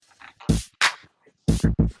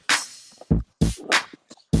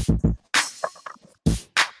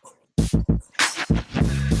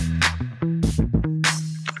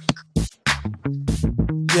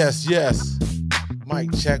Yes, yes.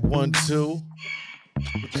 Mic check 1, 2.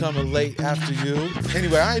 We're coming late after you.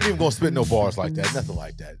 Anyway, I ain't even gonna spit no bars like that. Nothing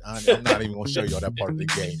like that. I'm not even gonna show y'all that part of the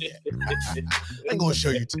game yet. I ain't gonna show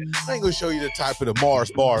you. I ain't gonna show you the type of the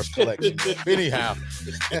Mars bars collection yet. But anyhow,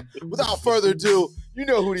 without further ado, you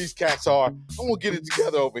know who these cats are. I'm gonna get it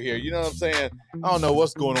together over here. You know what I'm saying? I don't know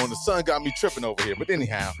what's going on. The sun got me tripping over here. But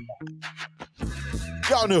anyhow,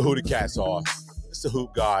 y'all know who the cats are. It's the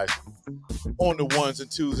Hoop Guys. On the 1s and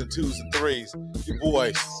 2s and 2s and 3s. Your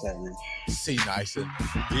boys, C Nice and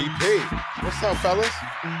DP. What's up, fellas?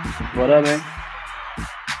 What up, man?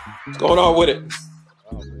 What's going on with it?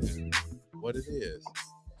 Oh, man. What it is.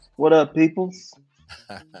 What up, peoples?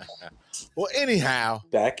 Well, anyhow.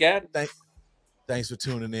 Back at it. Thanks for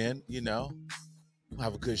tuning in. You know, we'll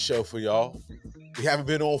have a good show for y'all. We haven't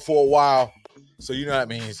been on for a while, so you know what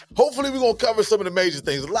that means. Hopefully, we're going to cover some of the major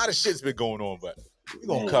things. A lot of shit's been going on, but we're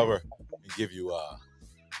going to cover and give you,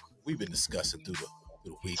 we've been discussing through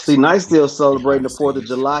the week. See, Nice still celebrating the 4th of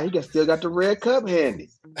July. He still got the red cup handy.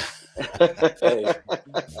 hey,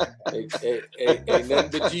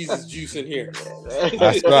 nothing but Jesus juice in here.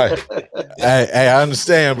 That's right. Hey, I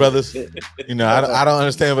understand, brothers. You know, I don't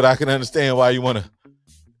understand, but I can understand why you want to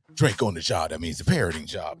drink on the job. That means the parenting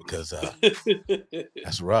job, because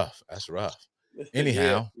that's rough. That's rough.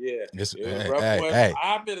 Anyhow, yeah. Hey,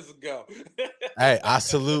 5 minutes ago. Hey, I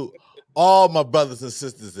salute all my brothers and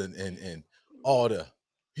sisters and all the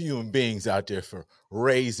human beings out there for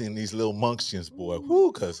raising these little monkstions, boy.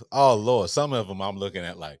 Whoo, because, oh, Lord, some of them I'm looking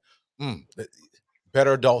at like,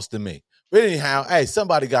 better adults than me. But anyhow, hey,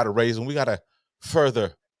 somebody got to raise them. We got to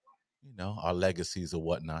further, you know, our legacies or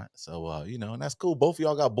whatnot. So, you know, and that's cool. Both of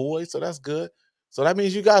y'all got boys, so that's good. So that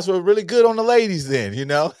means you guys were really good on the ladies then, you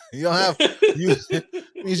know? You don't have,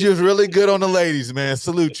 means you was really good on the ladies, man.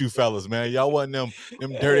 Salute you fellas, man. Y'all wasn't them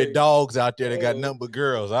dirty dogs out there that got nothing but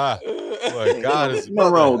girls. Boy, God is no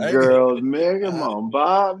wrong, girls, man. Come on,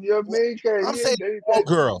 Bob. You're me. I'm saying all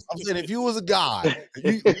girls. I'm saying if you was a guy,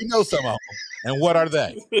 you know some of them. And what are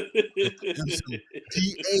they?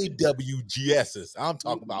 DAWGSs. I'm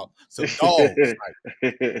talking about some dogs.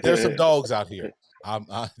 Like, there's some dogs out here.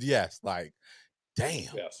 Yes, like,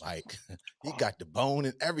 damn, yes. Like he got the bone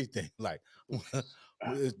and everything. Like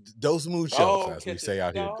those muchos, as we say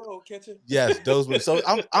out here. Yes, those. So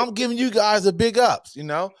I'm giving you guys a big ups. You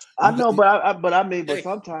know, I know, but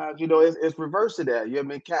sometimes, you know, it's reverse of that. You know what I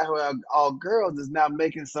mean? Cat who are all girls is now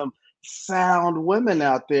making some sound women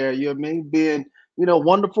out there. You know what I mean? Being, you know,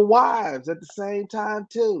 wonderful wives at the same time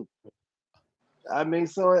too. I mean,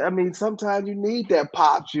 sometimes you need that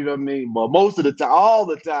pops, you know what I mean? But most of the time, all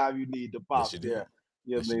the time, you need the pops there.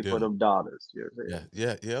 You know what I mean? For them daughters. You know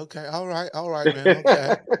yeah. Okay. All right, man.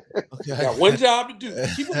 Okay. Got one job to do.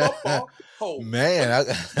 Keep them up, hold. Man,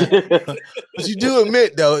 but you do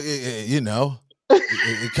admit though, you know,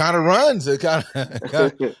 it kind of runs. It kind of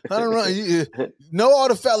runs. You know, all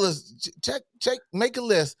the fellas. Check. Make a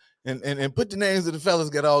list and put the names of the fellas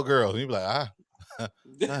got all girls. And you be like,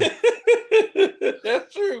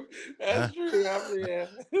 That's true. That's true. I mean, yeah.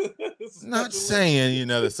 Not saying, you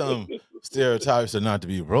know, that some stereotypes are not to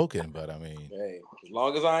be broken, but I mean, hey, as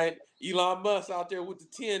long as I ain't Elon Musk out there with the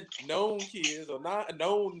 10 known kids or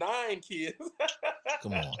known 9 kids.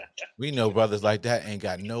 Come on. We know brothers like that ain't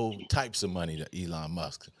got no types of money that Elon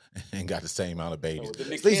Musk ain't got the same amount of babies. At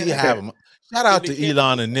least he have them. Shout out to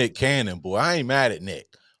Elon and Nick Cannon, boy. I ain't mad at Nick.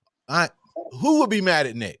 Who would be mad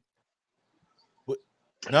at Nick?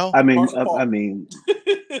 No, I mean,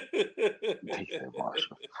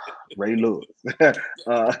 Ray Lewis. They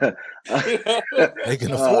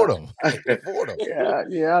can afford them.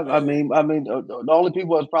 Yeah. I mean, the only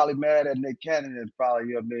people that's probably mad at Nick Cannon is probably,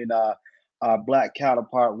 you know what I mean, black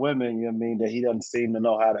counterpart women. You know what I mean, that he doesn't seem to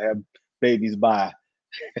know how to have babies by.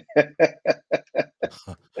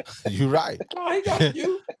 You're right. Oh, he got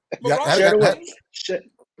you.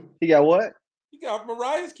 He got what? He got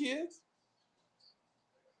Mariah's kids.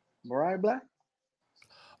 Mariah Black?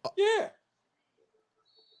 Yeah.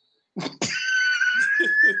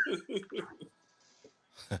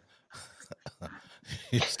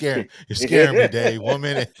 You're scaring me, Dave. 1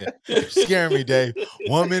 minute. You're scaring me, Dave.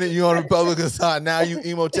 1 minute you on the Republican side. Now you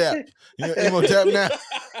emo tap. You emo tap now?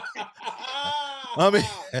 I mean,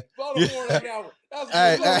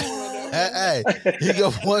 hey, he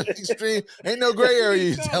go one extreme. Ain't no gray area.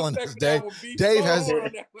 You telling us, Dave? Dave has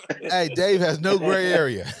no gray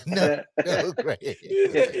area. No gray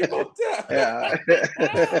area.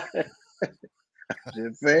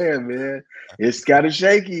 Just saying, man. It's kind of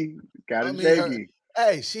shaky. Kind I of mean, shaky.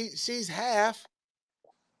 hey, she's half.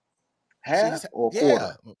 Half or Yeah.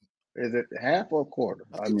 quarter? Is it half or quarter?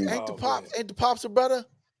 I mean, Ain't the Oh man. pops? Ain't the pops a brother?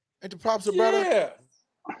 Ain't the pops a brother? Yeah.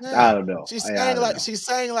 I Yeah. don't know. She I sang don't like know. she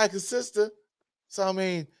sang like a sister. So I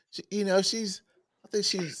mean, she's. I think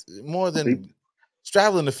she's more People, than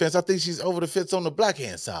straddling the fence. I think she's over the fence on the black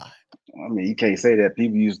hand side. I mean, you can't say that.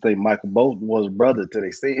 People used to think Michael Bolton was a brother till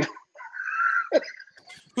they see him.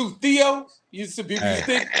 Who Theo? People Hey, used to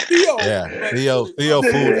think Theo was yeah, his brother till Theo. they Theo saw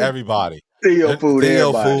him. fooled everybody. Theo fooled Theo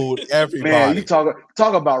everybody. fooled Man, you everybody.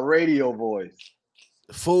 talk about radio voice.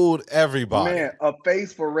 Fooled everybody. Man, a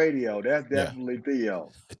face for radio. That's Yeah. definitely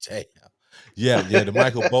Theo. Damn. Yeah. The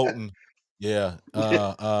Michael Bolton. Yeah.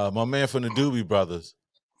 My man from the Doobie Brothers,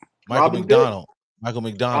 Michael Robin Thicke. McDonald. Michael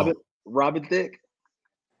McDonald. Robin Thicke.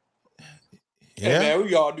 Hey Yeah. man,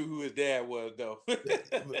 we all knew who his dad was though.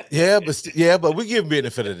 But we give him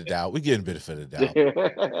benefit of the doubt. We give him benefit of the doubt.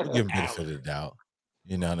 We give him benefit of the doubt.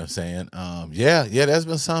 You know what I'm saying? Yeah. There's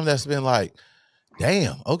been some that's been like,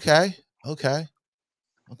 damn. Okay.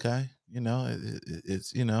 You know,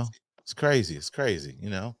 it's it's crazy. It's crazy. You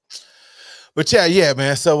know. But yeah,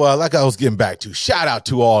 man. So like I was getting back to, shout out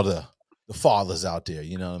to all the fathers out there.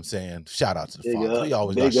 You know what I'm saying? Shout out to the Big fathers. up. We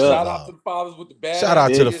always got Big shit up. Shout out love. to the fathers with the bad Shout out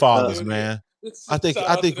to the Big fathers, up. man. I Shout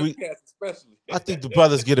out think to we them cats especially. I think the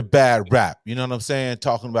brothers get a bad rap. You know what I'm saying?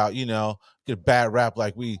 Talking about, get a bad rap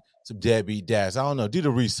like we some deadbeat dads. I don't know. Do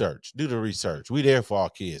the research. We there for our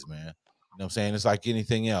kids, man. You know what I'm saying? It's like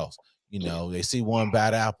anything else. They see one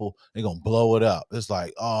bad apple, they're gonna blow it up. It's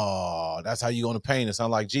like, oh, that's how you gonna paint it.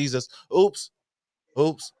 Sound like Jesus. Oops.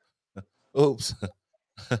 Oops.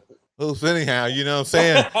 Anyhow, you know what I'm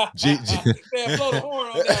saying? Man, blow the horn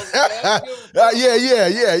on that one,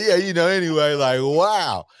 Yeah. Anyway, like,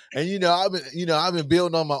 wow. And I've been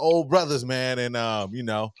building on my old brothers, man. And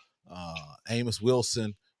Amos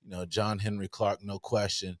Wilson, John Henry Clark, no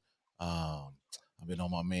question. I've been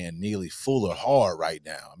on my man Neely Fuller hard right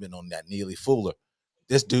now. I've been on that Neely Fuller.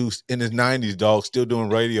 This dude's in his 90s, dog, still doing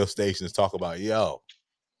radio stations, talk about, yo,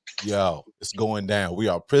 it's going down. We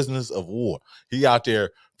are prisoners of war. He out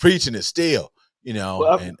there preaching it still, and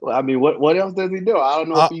I mean, what else does he do? I don't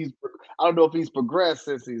know if he's progressed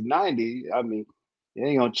since he's 90. I mean, he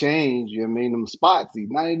ain't gonna change. You know what I mean, them spots. He's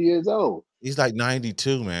 90 years old. he's like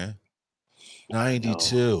 92, man.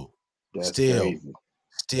 92. That's Still crazy.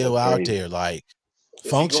 Still That's out crazy. there, like Is he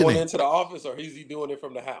functioning. going into the office or is he doing it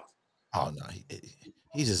from the house? Oh no,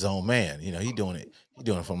 he's his own man. He doing it. He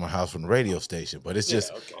doing it from my house, from the radio station. But it's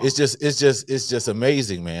just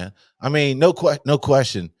amazing, man. I mean, no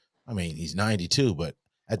question. I mean, he's 92, but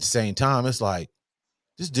at the same time, it's like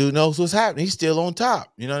this dude knows what's happening. He's still on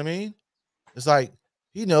top. You know what I mean? It's like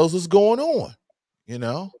he knows what's going on. And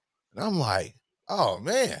I'm like, oh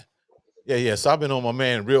man. Yeah. So I've been on my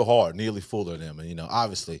man real hard, Neely Fuller them. And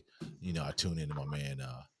obviously, I tune into my man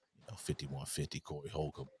 5150, Corey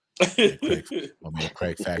Holcomb. My man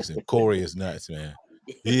Craig Faxon. Corey is nuts, man.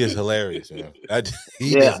 He is hilarious, man.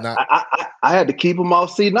 He is not. I had to keep him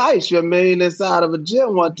off C Nice, you know what I mean, inside of a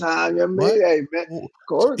gym one time. You know what I mean? Hey, man.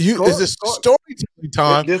 Corey, is this storytelling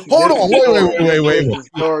time? Hold on. Wait. Wait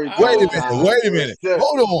a minute.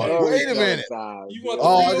 Hold on. Wait a minute.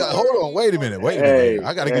 Hold on. Wait a minute.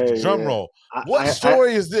 I got to get the drum roll. What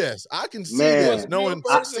story is this? I can see this.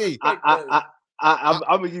 I'm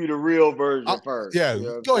gonna give you the real version first. Yeah,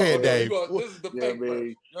 go ahead, Dave. This is the fake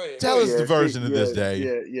version. Tell us the version of this,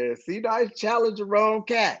 Dave. Yeah. See, nice challenge the wrong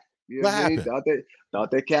cat. You know what happened?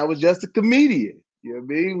 Thought that cat was just a comedian. You know what I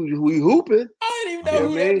mean? We hooping. I didn't even know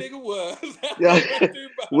who that nigga was. Yeah.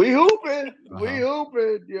 We hooping. We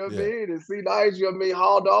hooping. You know what I mean? And C Nice, you know what I mean,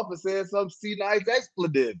 hauled off and said some C Nice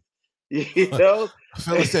expletive. You know?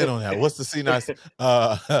 Fill us in on that. What's the C Nice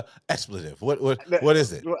expletive? What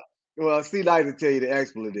is it? Well, C Nice will tell you the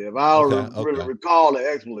expletive. I don't really recall the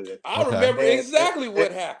expletive. I remember exactly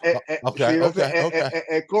what happened. Okay.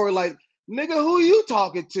 And Corey like, nigga, who you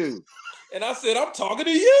talking to? And I said, I'm talking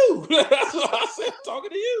to you. That's what I said. I'm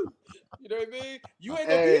talking to you. You know what I mean? You ain't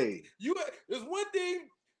gonna there's one thing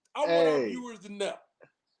I want our viewers to know.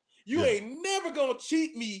 You ain't never gonna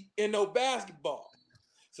cheat me in no basketball.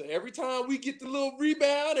 So every time we get the little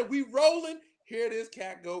rebound and we rolling, here this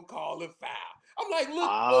cat go calling foul. I'm like, look,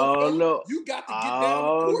 fella, you got to get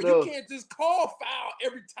down the court. You can't just call foul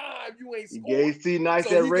every time you ain't scoring. You gave C Nice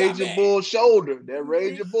that Raging Bull shoulder. That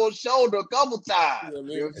Raging Bull shoulder a couple times.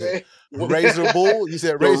 You know what I'm saying? Razor Bull? You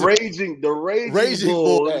said Razor The Raging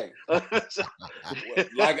Bull. Hey.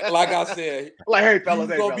 like I said. Like, hey, fellas,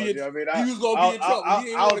 he was gonna be in trouble.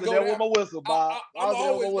 I was there with my whistle, Bob. I'm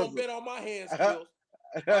always gonna bet on my hand skills.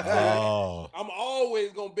 I'm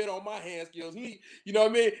always gonna bet on my hand skills. You know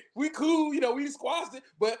what I mean? We cool, we squashed it,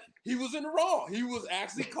 but he was in the wrong. He was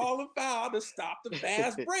actually calling foul to stop the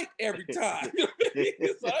fast break every time. You know what I mean?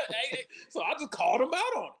 So I just called him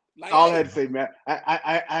out on it. Like, all I had to say, man,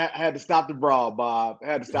 I had to stop the brawl, Bob. I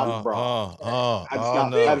had to stop the brawl. I had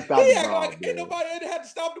to stop the brawl. Like, ain't nobody had to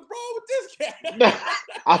stop the brawl with this cat.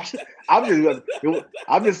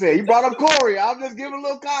 I'm just saying, you brought up Corey. I'm just giving a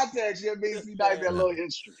little context. You know what I mean? See, nice, that little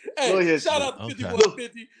history. Hey, shout out to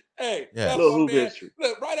 5150. Hey, that's my man. History.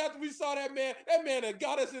 Look, right after we saw that man had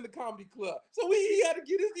got us in the comedy club. So he had to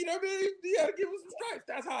get his, you know what I mean? He had to give us some stripes.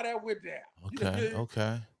 That's how that went down.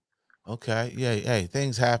 Okay. Yeah. Hey,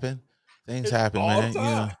 things happen. Things happen,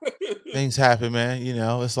 man. Things happen, man.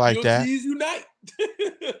 It's like that. G's unite.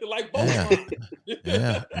 Like both.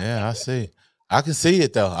 Yeah. I see. I can see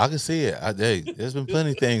it though. I can see it. There's been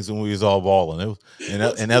plenty of things when we was all balling.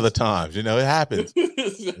 And other times, it happens.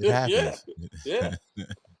 It happens. Yeah.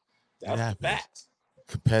 It happens.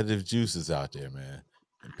 Competitive juices out there, man.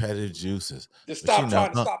 Competitive juices. Just stop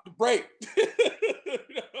trying to stop the break.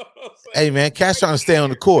 Hey, man, cats trying to stay on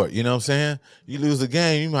the court. You know what I'm saying? You lose a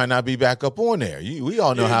game, you might not be back up on there. We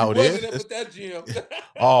all know how it is. Up at that gym.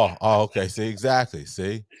 Okay. See, exactly.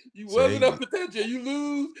 See, you wasn't up at that gym. You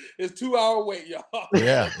lose, it's 2 hour wait, y'all.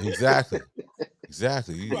 Yeah, exactly.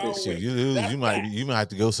 You lose, you might have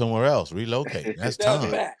to go somewhere else, relocate. That's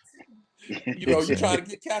time. You're trying to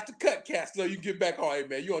get cats to cut cats so you get back on. Hey,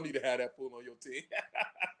 man, you don't need to have that fool on your team.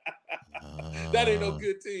 That ain't no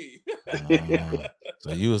good team.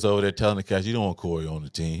 So you was over there telling the cats you don't want Corey on the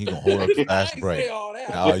team. He gonna hold up the fast break. All that.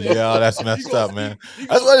 Oh yeah, that's messed up, man.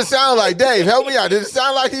 That's what it sounded like. Dave, help me out. Did it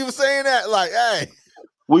sound like he was saying that? Like, hey,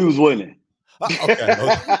 we was winning. Okay.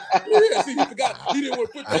 Yeah, see, he forgot. He didn't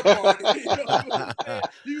want to put that part.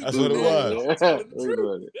 That's what it was.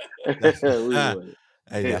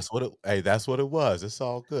 That's what it was. It's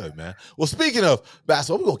all good, man. Well, speaking of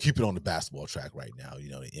basketball, we're gonna keep it on the basketball track right now.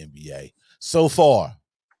 The NBA. So far,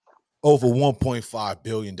 over $1.5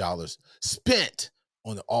 billion spent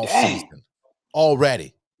on the offseason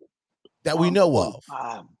already that we know of.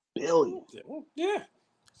 $5 billion. Yeah.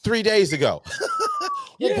 3 days ago.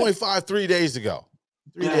 1.5 3 days ago.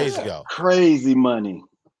 3 days ago. Crazy money.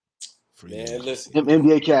 Man, listen. Them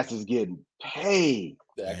NBA cats is getting paid.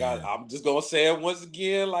 I'm just gonna say it once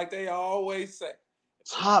again, like they always say.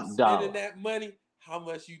 Top dollar. Spending that money, how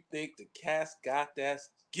much you think the cats got that's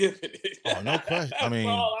giving it? Oh, no question. I mean,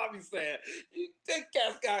 that's all I be saying. You think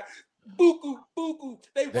cats got buku.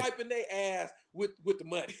 They wiping their ass with the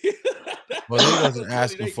money. Well, they wasn't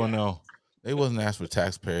asking for no. They wasn't asking for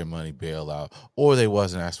taxpayer money bailout, or they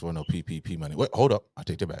wasn't asking for no PPP money. Wait, hold up. I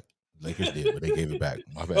take that back. Lakers did, but they gave it back.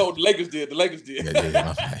 My bad. Oh, the Lakers did. Yeah,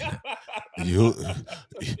 my bad. You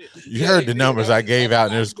heard the numbers I gave out,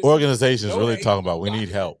 and there's organizations really talking about we need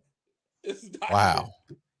help. Wow.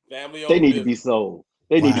 They need to be sold.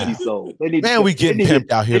 They need to be sold. Man, we getting pimped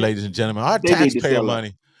out here, ladies and gentlemen. Our taxpayer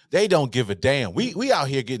money, they don't give a damn. We out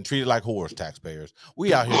here getting treated like whores, taxpayers.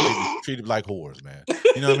 We out here getting treated like whores, man.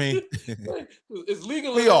 You know what I mean? It's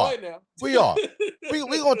legal right now. We are. We're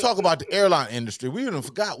going to talk about the airline industry. We even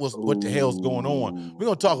forgot what the hell's going on. We're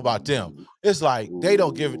going to talk about them. It's like they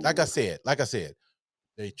don't give it. Like I said,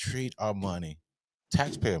 they treat our money,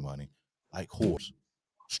 taxpayer money, like whores.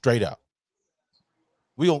 Straight up.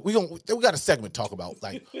 We got a segment talk about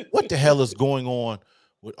like what the hell is going on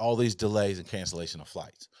with all these delays and cancellation of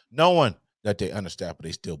flights, knowing that they understaffed, but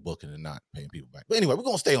they still booking and not paying people back. But anyway, we're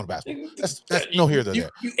gonna stay on basketball. That's no here nor there.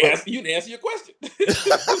 You didn't answer your question.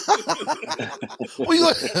 we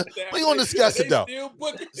gonna discuss it though. Still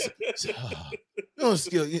booking.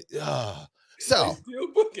 Still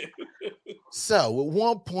booking. So with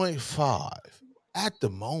 1.5 at the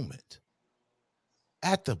moment,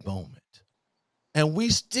 and we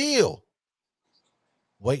still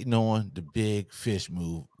waiting on the big fish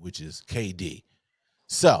move, which is KD.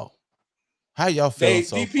 So, how y'all feeling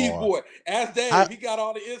so DP far? Boy, ask Dave. He got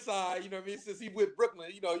all the inside. You know what I mean? Since he with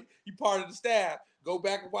Brooklyn, he part of the staff. Go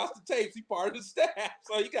back and watch the tapes. He part of the staff,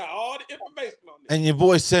 so he got all the information on this. And your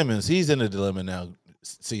boy Simmons, he's in a dilemma now.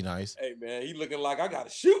 See, nice. Hey man, he looking like I got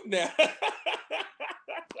to shoot now.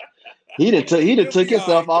 He done took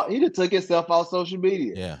himself out. He done took himself off social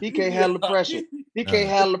media. Yeah. He can't handle the pressure. He can't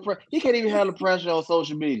handle the pressure. He can't even handle the pressure on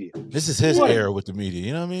social media. This is his era with the media.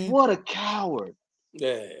 You know what I mean? What a coward.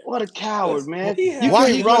 Yeah. What a coward, man. You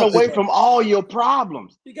can't run away from all your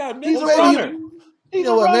problems. He's a runner. You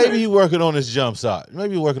know what? Maybe he's working on his jump shot.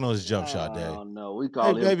 Maybe he's working on his jump shot, Dave. Oh no, we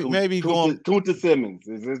call him maybe going Kunta Simmons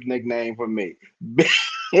is his nickname for me.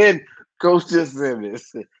 And Coach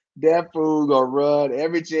Simmons. That fool gonna run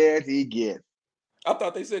every chance he gets. I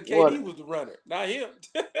thought they said KD was the runner, not him.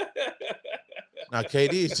 Now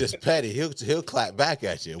KD is just petty. He'll clap back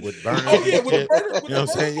at you with burners Oh yeah, and with the shit. burner, with You know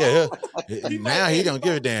the what I'm burner saying? phone. Yeah. Now he don't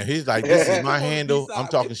give a damn. He's like, He this is come my on the handle. I'm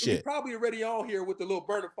B-side. talking We shit. probably already on here with the little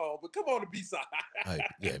burner phone, but come on the B side. Like,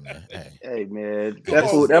 yeah, man. Hey man, Come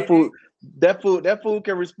on, that fool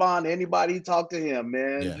can respond to anybody talk to him,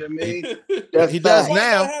 man. Yeah. You know what I mean? He That's does fact.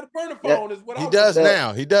 now. Had a burner phone is what He I does was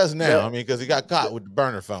now. He does now. that- I mean, because he got caught with the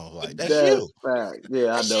burner phone. Like, that's That's you. fact.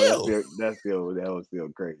 Yeah, I That's know. you. That was still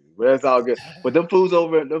crazy. But that's all good. But them fools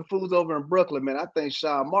over in Brooklyn, man, I think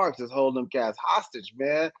Sean Marks is holding them cats hostage,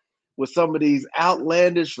 man, with some of these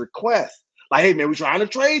outlandish requests. Like, hey man, we trying to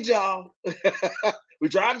trade y'all. We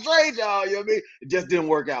trying to trade y'all, you know what I mean? It just didn't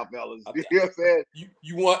work out, fellas. You know what I'm saying?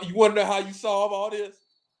 You want to know how you solve all this?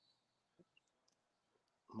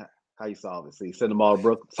 How you solve it? See, send them all to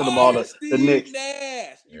Brooklyn, send them all to the Knicks.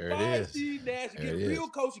 Nash. You fire Steve Nash. You get a real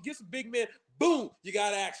coach. You get some big men. Boom, you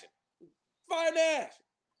got action. Fire Nash.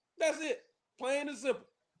 That's it. Plain and simple.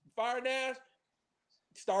 Fire Nash.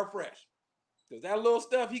 Start fresh. Because that little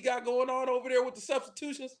stuff he got going on over there with the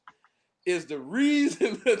substitutions is the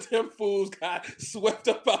reason that them fools got swept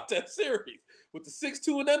up out that series. With the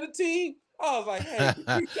 6-2 and under team, I was like, hey.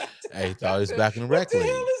 Hey, he thought he was back in the rec league. What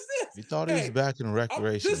the hell is this? He thought he was back in the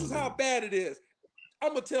recreation. This is how bad it is.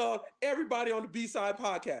 I'm going to tell everybody on the B-Side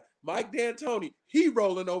podcast, Mike D'Antoni, he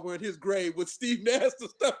rolling over in his grave with Steve Nash, the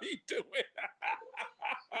stuff he doing.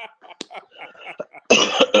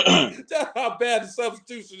 That's how bad the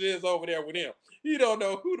substitution is over there with him. You don't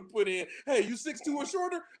know who to put in. Hey, you 6'2" or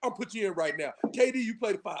shorter? I'll put you in right now. KD, you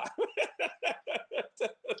play the 5.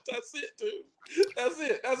 That's it, dude. That's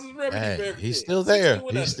it. That's his remedy for everything. He's still there.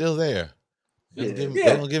 He's still there. They're going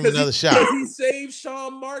to give him another shot. Because he saved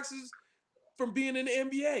Sean Marks from being in the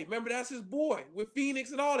NBA. Remember, that's his boy with Phoenix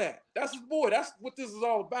and all that. That's his boy. That's what this is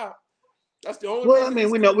all about. That's the only. Well, I mean,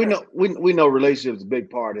 we know relationships is a big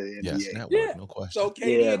part of the NBA. Yes, network, no question. So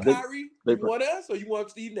KD and Kyrie, you want us or you want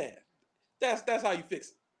Steve Nash? That's how you fix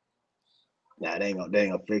it. Nah, they ain't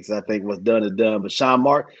gonna fix it. I think what's done is done. But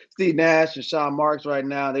Steve Nash and Sean Marks right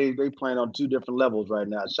now, they playing on 2 different levels right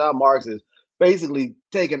now. Sean Marks is basically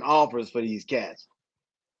taking offers for these cats,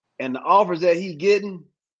 and the offers that he's getting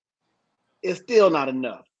is still not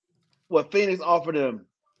enough. What Phoenix offered him,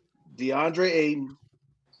 DeAndre Ayton,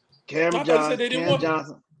 Cam Johnson,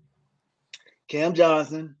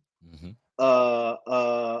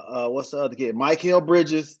 what's the other kid? Mikal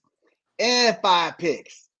Bridges, and 5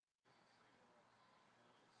 picks.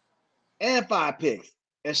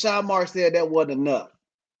 And Sean Marks said that wasn't enough.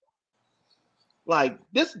 Like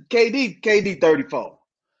this KD 34.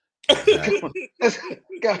 Exactly.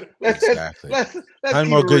 How many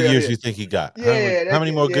more good years you think he got? Yeah, how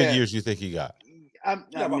many more good years you think he got? I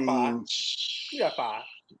mean, 5. You got 5.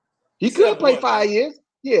 He could play 5 years.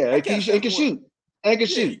 Yeah, he can shoot. And can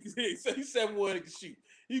shoot. He's 7'1" and can shoot.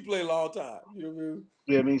 He played a long time. You know what I mean?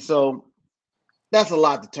 Yeah, I mean, so that's a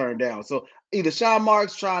lot to turn down. So either Sean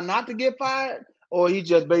Marks trying not to get fired, or he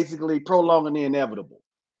just basically prolonging the inevitable.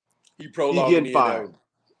 He prolonging the inevitable.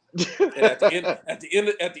 And at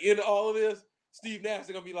the end of all of this, Steve Nash is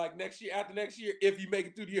gonna be like after next year, if he make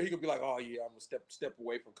it through the year, he gonna be like, oh yeah, I'm gonna step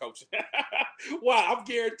away from coaching. Wow, I'm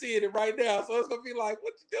guaranteeing it right now. So it's gonna be like,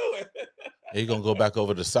 what you doing? He's gonna go back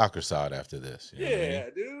over to the soccer side after this. You know what I mean?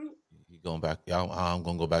 Dude. He's going back. I'm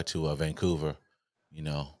gonna go back to Vancouver. You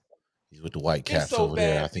know, he's with the Whitecaps over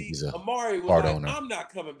there. I think he's a Amari was part like, owner. I'm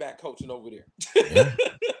not coming back coaching over there. Yeah.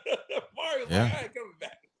 Amari was like, I ain't coming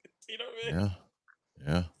back. You know what I mean?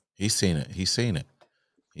 Yeah. He's seen it.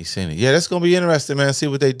 Yeah, that's gonna be interesting, man. See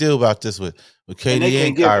what they do about this with KD and Kyrie. They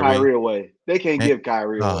can't give Kyrie away. They can't give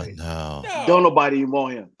Kyrie away. No. Don't nobody even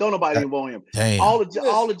want him. Damn. All the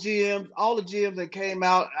GMs that came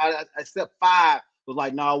out, except 5, was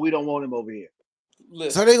like, no, we don't want him over here.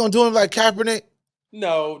 Listen, so they gonna do him like Kaepernick?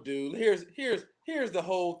 No, dude. Here's the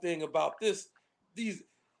whole thing about this. The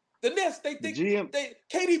Nets, they think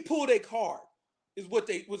KD pulled a card is what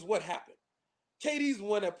happened. KD's the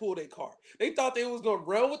one that pulled a card. They thought they was gonna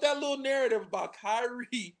run with that little narrative about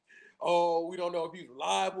Kyrie. Oh, we don't know if he's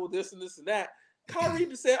reliable, this and this and that. Kyrie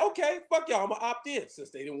just said, okay, fuck y'all, I'm gonna opt in, since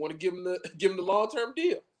they didn't want to give him the long-term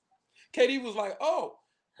deal. KD was like, oh,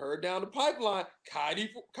 heard down the pipeline, Kyrie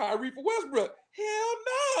for Westbrook. Hell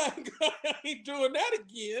no, I ain't doing that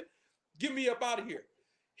again. Get me up out of here.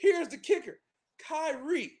 Here's the kicker.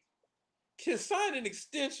 Kyrie can sign an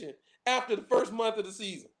extension after the first month of the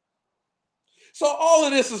season. So all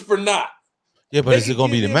of this is for naught. Yeah, but is it going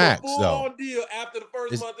to be the max, though? Full-on deal after the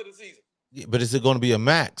first month of the season. Yeah, but is it going to be a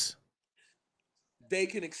max? They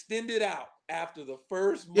can extend it out after the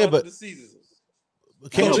first month of the season.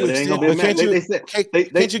 Can't you extend?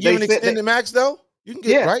 Can't you give an extended max though? You can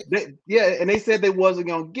get right. And they said they wasn't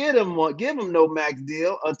gonna give him no max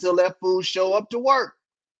deal until that fool show up to work.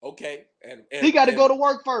 Okay, and he got to go to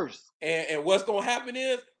work first. And what's gonna happen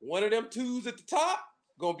is one of them twos at the top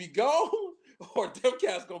gonna be gone, or them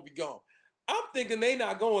cats gonna be gone. I'm thinking they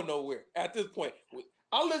not going nowhere at this point.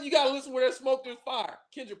 You gotta listen where there's smoke, there's fire.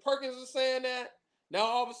 Kendrick Perkins is saying that. Now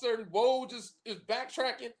all of a sudden, Woj is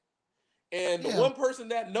backtracking. And the one person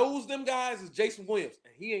that knows them guys is Jason Williams.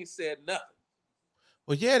 And he ain't said nothing.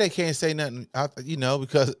 Well, yeah, they can't say nothing,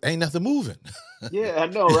 because ain't nothing moving. Yeah, I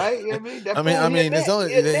know, right? You know what I mean? I mean, it's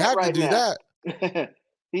only they have to do that.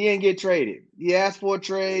 He ain't get traded. He asked for a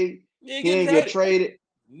trade. He ain't get traded.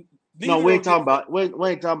 No, we ain't talking about. We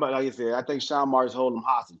ain't talking about. Like you said, I think Sean Martin's holding him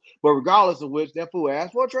hostage. But regardless of which, that fool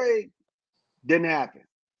asked for a trade. Didn't happen.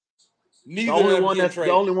 The only one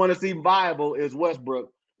that's even viable is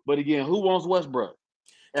Westbrook. But again, who wants Westbrook?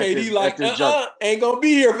 KD ain't gonna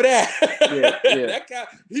be here for that. Yeah. That guy,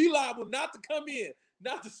 he liable not to come in,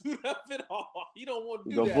 not to suit up at all. He don't want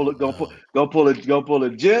to do that. Go pull a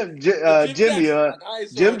Jim Jackson.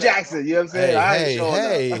 You know what I'm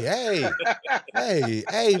saying?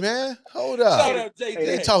 Hey, man, hold up. Shout out JJ.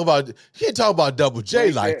 You ain't talk about Double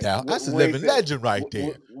J like that. That's a living legend right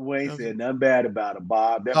there. Wayne said nothing bad about it,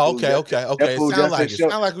 Bob. Okay. It sound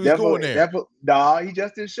like we was going there. He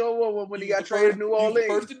just didn't show up when he got traded to New Orleans.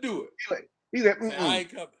 He was the first to do it. He said, I ain't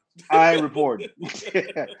coming. I ain't reporting.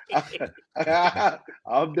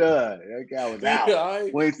 I'm done. That guy was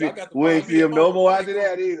out. We ain't see him no more after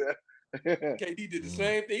that either. KD did the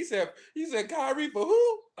same thing. He said Kyrie for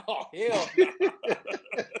who? Oh, hell no.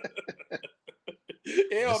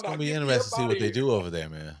 It's gonna be interesting to see what they do over there,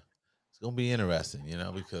 man. It's gonna be interesting,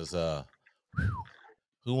 because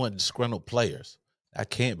who want disgruntled players? That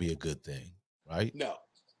can't be a good thing, right? No.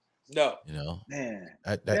 Man,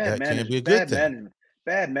 that can't be a good thing.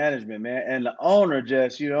 Bad management, man, and the owner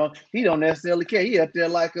just, he don't necessarily care. He up there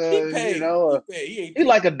like he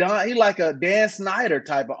like a Dan Snyder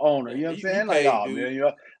type of owner. You know what I'm saying? Man,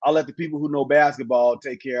 I'll let the people who know basketball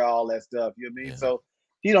take care of all that stuff. You know what I mean? Yeah. So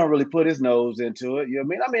he don't really put his nose into it. You know what I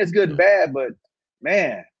mean? I mean, it's good and bad, but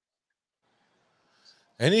man,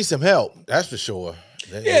 they need some help. That's for sure.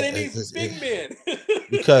 They need some big men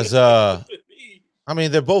because they're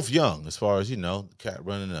both young as far as Cat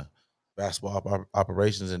running the basketball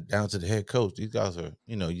operations and down to the head coach. These guys are,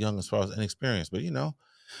 young as far as inexperienced, but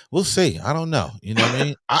we'll see. I don't know. You know what I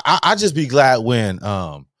mean? I just be glad when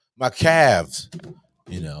my Cavs,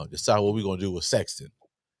 decide what we're gonna do with Sexton.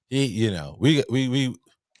 He going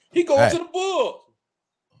to the Bulls.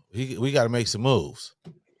 We got to make some moves.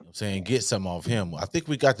 I'm saying get some off him. I think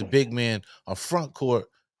we got the big man on front court.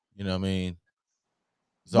 You know what I mean?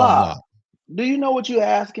 Bob, do you know what you're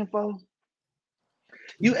asking for?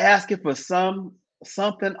 You asking for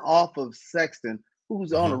something off of Sexton,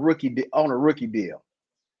 who's on a rookie deal.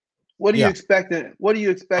 What are you expecting? What are you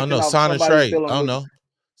expecting? I don't know. Sign a trade. I don't know.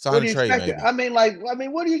 Sign a trade. Maybe. I mean,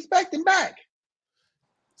 what are you expecting back?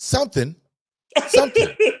 Something.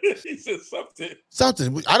 He said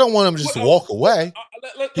something. I don't want him just to walk away.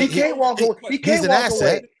 He can't walk away. He can't walk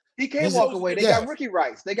away. He can't walk away. They got rookie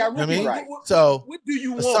rights. Rights. So what do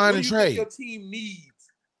you want? Sign and trade. Your team needs.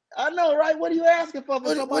 I know, right? What are you asking for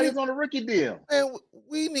somebody who's on a rookie deal? Man,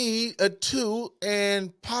 we need a 2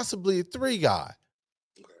 and possibly a 3 guy.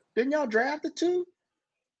 Didn't y'all draft a 2?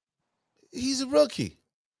 He's a rookie.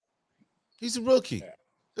 There's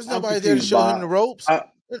nobody there to show him the ropes.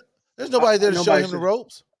 There's nobody there to show him the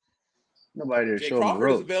ropes. Nobody there to show him the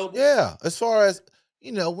ropes. Yeah, as far as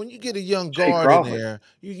when you get a young guard in there,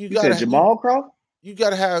 you got to Jamal Crawford. You got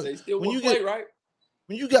to have they still when you get right.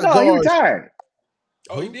 When you got guards, he retired.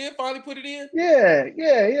 Oh, he did finally put it in? Yeah.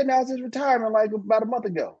 He announced his retirement like about a month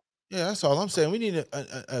ago. Yeah, that's all I'm saying. We need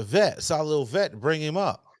a vet, solid little vet to bring him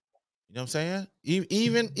up. You know what I'm saying?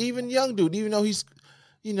 Even young dude, even though he's,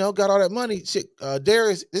 got all that money. Shit,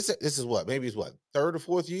 Darius, this is what? Maybe it's what? 3rd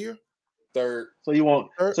or 4th year? 3rd. So you want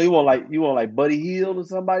like Buddy Hield or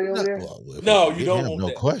somebody over there? No, you don't want no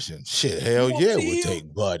that. question. Shit, hell yeah, we'll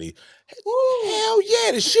take Buddy. Hell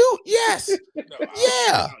yeah, to shoot, yes.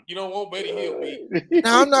 Yeah. You don't want Buddy Hield, B.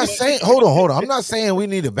 Now I'm not saying hold on. I'm not saying we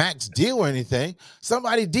need a max deal or anything.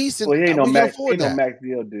 Somebody decent. Well, he ain't no max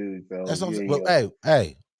deal dude. So that's what I'm saying. But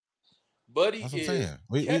hey. Buddy that's what I'm saying.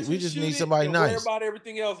 We just need somebody nice. Worry about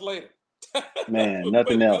everything else later. Man,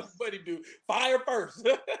 nothing else. Buddy do fire first.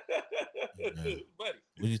 Buddy. What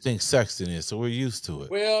do you think Sexton is? So we're used to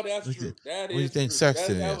it. Well, that's true. What do you think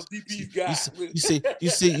Sexton is? That was DP's guy.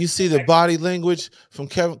 You see the body language from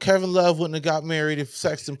Kevin Love wouldn't have got married if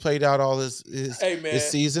Sexton played out all his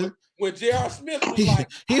season. when J.R. Smith was like,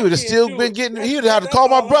 he would have still been getting. He would have had to call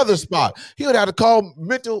my brother's spot. He would have had to call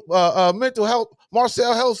mental health,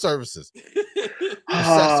 Marcel Health Services.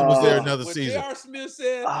 Sexton was there another season. J.R. Smith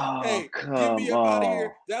said, "Hey, get me up out of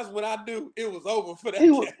here." That's when I knew it was over for that.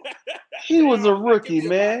 He was a rookie,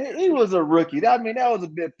 man. He was a rookie. I mean, that was a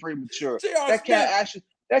bit premature. That cat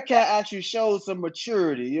actually showed some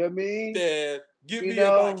maturity. You know what I mean? Dad, give me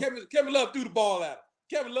a Kevin Love threw the ball at him.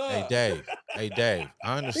 Kevin Love. Hey Dave.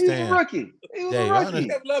 I understand. He was a rookie. Kevin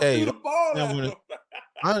Love threw the ball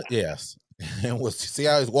at him. Yes. And we'll see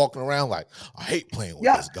how he's walking around like, I hate playing with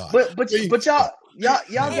this guy. But y'all got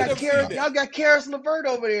Karis LeVert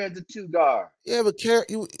over there as the 2 guard. Yeah, but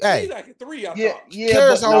he's like a 3. I thought.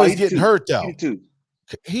 Karis always getting hurt though. He's 2.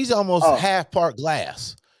 He's almost half part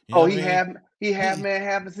glass. You know half man,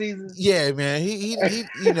 half a season. Yeah, man. He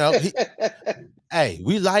you know. Hey,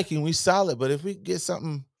 we like him. We solid, but if we get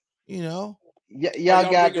something, you know,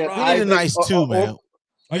 y'all got that. We need a nice 2 man.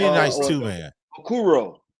 We need a nice 2 man.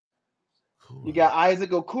 Okuro. You got Isaac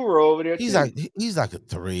Okuro over there. He's like a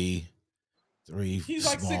 3. He's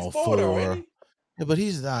like small 6'4" though, ain't he? Yeah, but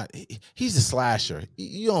he's not. He's a slasher.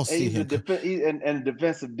 You don't see him. And a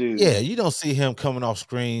defensive dude. Yeah, you don't see him coming off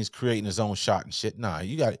screens, creating his own shot and shit. Nah,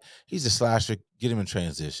 he's a slasher. Get him in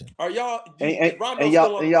transition. Are y'all? And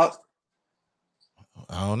y'all?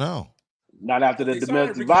 I don't know. Not after the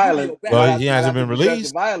domestic violence. Well, he hasn't been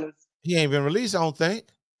released. He ain't been released. I don't think.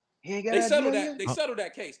 He ain't got they settled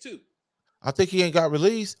that case too. I think he ain't got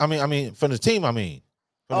released. I mean, from the team. From the team.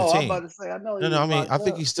 I'm about to say. I know. No. I mean, I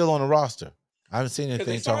think he's still on the roster. I haven't seen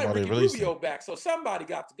anything talking about it releasing. Rubio back, so somebody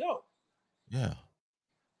got to go. Yeah.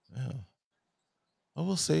 Well,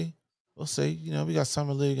 we'll see. You know, we got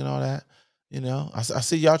summer league and all that. You know, I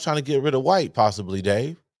see y'all trying to get rid of White, possibly,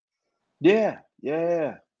 Dave. Yeah.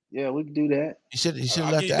 We can do that. He should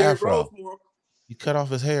have left the afro. He cut off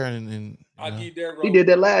his hair and he did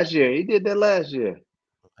that last year.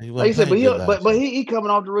 Like you said, but he coming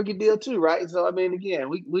off the rookie deal too, right? So I mean, again,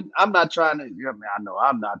 I'm not trying to. I know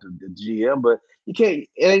I'm not the GM, but you can't.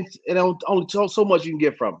 It only so much you can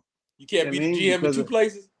get from him. You can't be the GM in 2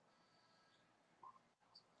 places.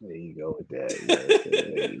 There you go with that.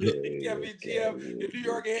 You can't be GM in New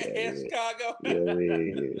York and Chicago.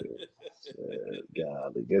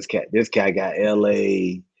 Golly, this cat got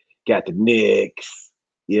LA, got the Knicks.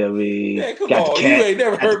 You know what I mean? Yeah, come on. You ain't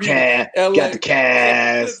never heard me. Got the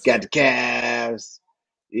Cavs.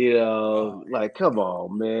 You know, like, come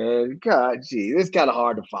on, man. God, gee, it's kind of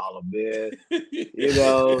hard to follow, man. You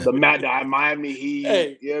know, the Miami Heat.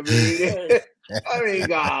 Hey, you know what I mean? I mean,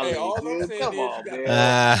 golly, dude, come on,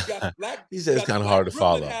 man. He said it's kind of hard to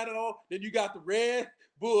follow. Then you got the red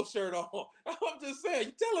Bull shirt on. I'm just saying,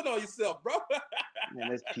 you telling on yourself, bro. Man,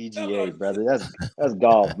 that's PGA, brother. That's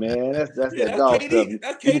golf, man. That's that golf KD, stuff.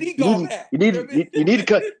 That's KD golf hat. You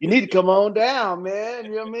need to come on down, man.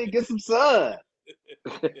 You know what I mean? Get some sun.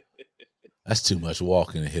 That's too much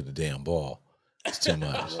walking to hit a damn ball. It's too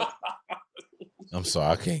much. I'm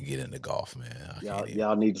sorry, I can't get into golf, man.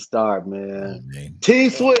 Y'all need to start, man.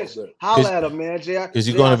 T-Switch, holla at him, man. Because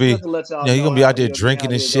you're gonna be, you're gonna be out there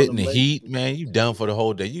drinking and shit in the heat, man. You done for the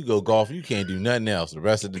whole day. You go golf, you can't do nothing else the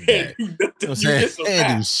rest of the day. You know what I'm saying?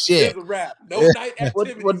 Can't do shit. No night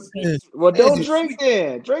activities. Well, don't drink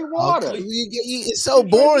then. Drink water. It's so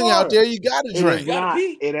boring out there. You gotta drink.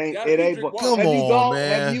 It ain't. Come on,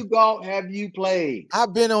 man. Have you golfed? Have you played?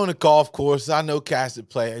 I've been on a golf course. I know cats that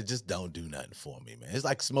play. It just don't do nothing for me, man. It's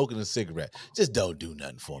like smoking a cigarette. Just don't do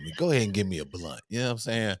nothing for me. Go ahead and give me a blunt. You know what I'm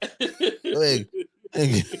saying?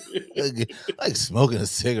 Like smoking a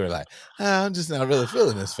cigarette. Like, I'm just not really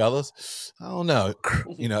feeling this, fellas. I don't know.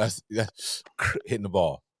 You know, that's hitting the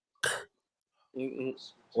ball.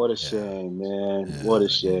 What a shame, man. What a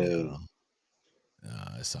shame.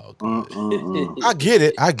 Nah, it's all good. I get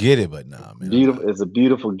it, but nah, man. Beautiful. It's a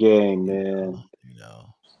beautiful game, man. You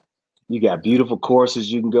know, you got beautiful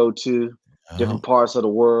courses you can go to. Different parts of the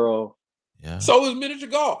world. Yeah. So is miniature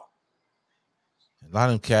golf. A lot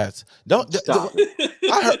of them cats don't stop.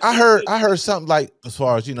 I heard something like, as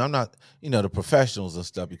far as, you know, I'm not, you know, the professionals and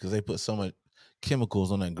stuff, because they put so much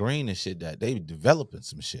chemicals on that green and shit that they developing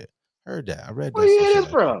some shit. Heard that. I read that. Where you get it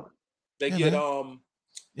from? They get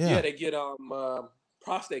they get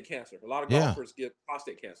prostate cancer. A lot of golfers get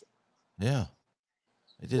prostate cancer. Yeah.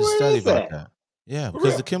 They did a study about that. Yeah,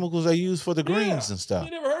 because the chemicals they use for the greens and stuff.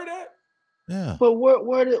 You never heard that? Yeah. But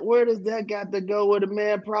where does that got to go with a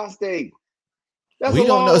man prostate? We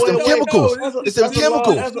don't know. It's the chemicals. It's the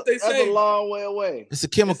chemicals. That's a long way away. It's the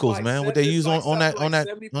chemicals, like man. What they use on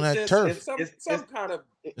that turf. Some kind of.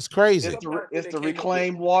 It's crazy. It's the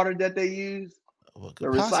reclaimed water that they use. The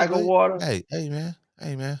recycled water. Hey,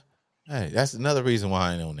 man. Hey, that's another reason why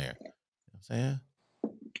I ain't on there. You know what I'm saying?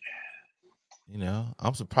 You know,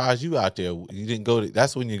 I'm surprised you out there. You didn't go to.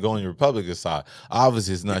 That's when you go on your Republican side.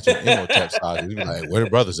 Obviously, it's not your Imhotep side. You be like, where the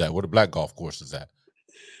brothers at? Where the black golf courses at?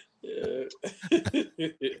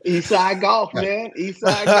 Eastside Golf, man.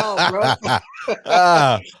 Eastside Golf, bro. Shout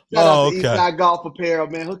out to Eastside Golf Apparel,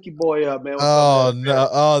 man. Hook your boy up, man. Oh no!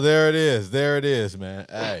 Oh, there it is. There it is, man.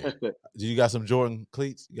 Hey, do you got some Jordan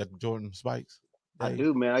cleats? You got the Jordan spikes? I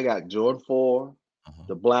do, man. I got Jordan 4,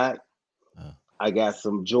 the black. I got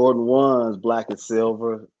some Jordan 1s, black and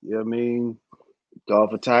silver. You know what I mean?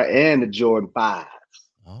 Golf attire and the Jordan 5s.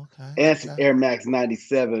 Okay. And some Air Max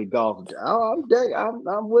 97 golf. Oh,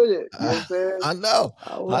 I'm with it. You know what I'm saying? I know.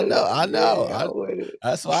 Yeah,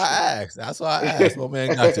 That's why I asked. My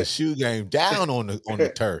man got the shoe game down on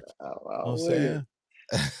the turf. You know what I'm saying?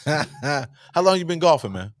 How long you been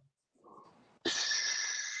golfing, man?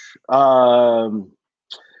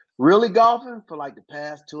 Really golfing for like the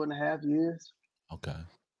past 2.5 years. Okay.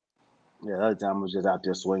 Yeah, the other time I was just out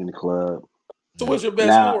there swinging the club. So what's your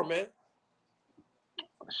best score, man?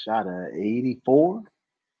 I shot at 84.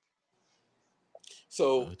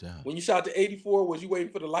 So when you shot to 84, was you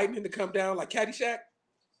waiting for the lightning to come down like Caddyshack?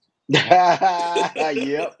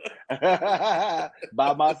 Yep.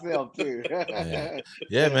 By myself too.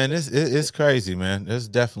 Yeah, man, it's crazy, man. There's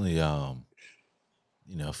definitely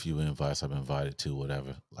you know, a few invites I've been invited to,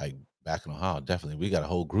 whatever. Like back in Ohio, definitely we got a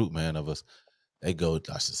whole group, man, of us. They go,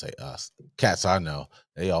 I should say us. Cats I know,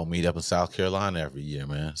 they all meet up in South Carolina every year,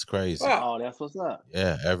 man. It's crazy. Wow, that's what's up.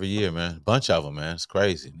 Yeah, every year, man. Bunch of them, man. It's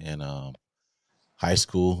crazy. And high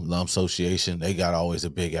school alum association, they got always a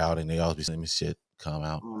big outing. They always be sending me shit come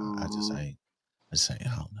out. I just ain't.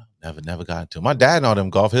 I don't know. Never got into it. My dad and all them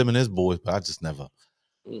golf, him and his boys, but I just never.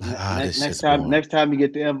 Next time you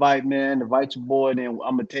get the invite, man, invite your boy, then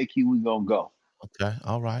I'm gonna take you. We gonna go. Okay,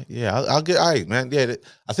 all right, yeah, I'll get. All right, man. Yeah,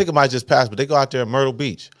 I think it might just pass, but they go out there in Myrtle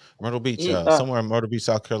Beach, somewhere in Myrtle Beach,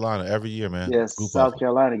 South Carolina, every year, man. Yes, South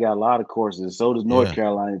Carolina got a lot of courses. So does North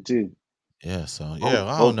Carolina too. Yeah, so yeah,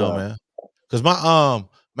 I don't know, man. Because my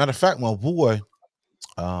matter of fact, my boy,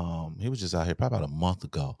 he was just out here probably about a month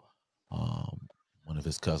ago. One of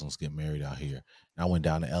his cousins get married out here, and I went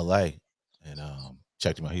down to L.A. and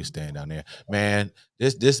checked him out. He was staying down there. Man,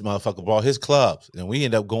 this motherfucker brought his clubs, and we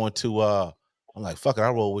ended up going to. I'm like, fuck it, I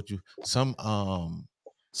roll with you. Some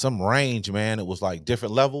range, man. It was like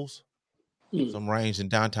different levels. Some range in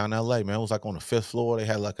downtown LA, man. It was like on the 5th floor. They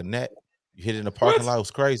had like a net. You hit it in the parking lot. It was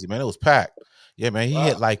crazy, man. It was packed. Yeah, man. He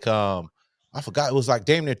hit like I forgot. It was like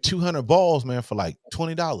damn near 200 balls, man, for like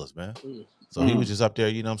 $20, man. So he was just up there.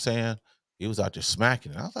 You know what I'm saying? He was out there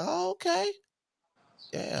smacking it. I was like, oh, okay.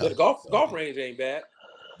 Yeah. The golf range ain't bad.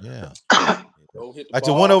 Yeah. Like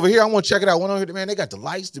the one over here, I want to check it out. One over here, man, they got the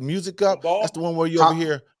lights, the music up. That's the one where you over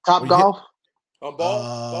here. Top Golf? On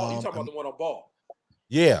ball? You talking about the one on ball?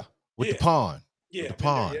 Yeah, with the pond. Yeah, with the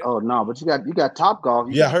pond. Oh no, but you got Top Golf.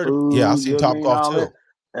 I heard. I've seen Top Golf too.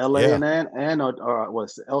 LA and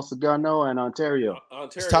what's El Segundo and Ontario.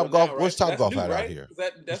 It's Top Golf. Right? Where's Top Golf out here?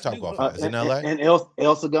 That's Top Golf at? Is it in LA? And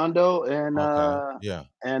El Segundo and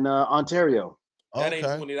and Ontario. That ain't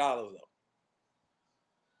 $20 though.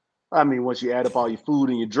 I mean, once you add up all your food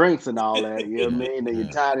and your drinks and all that, you know what I mean? Then you're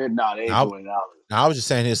tired. No, they ain't $20. Now, I was just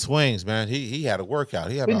saying his swings, man. He had a workout.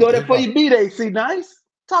 He go there for your B-Day. Nice.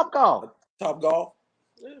 Top Golf. Top Golf.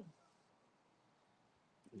 Yeah.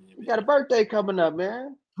 You got a birthday coming up,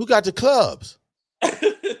 man. Who got the clubs?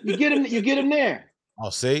 You get him there. Oh,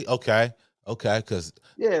 see? Okay. Because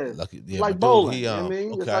like bowling. I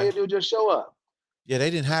mean, that's all you do, just show up. Yeah,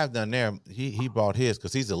 they didn't have none there. He brought his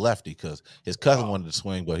because he's a lefty. Because his cousin wanted to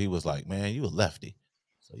swing, but he was like, "Man, you a lefty."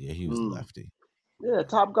 So yeah, he was a lefty. Yeah,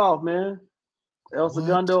 Top Golf, man. El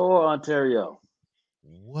Segundo or Ontario.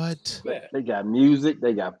 What? They got music.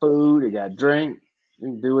 They got food. They got drink. You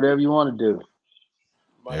can do whatever you want to do.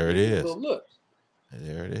 There it is. Look.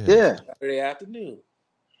 There it is. Yeah. Saturday afternoon.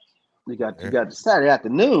 You got the Saturday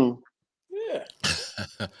afternoon. Yeah.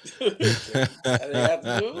 Saturday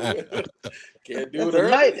afternoon. Can't do it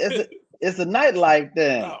early. It's a nightlife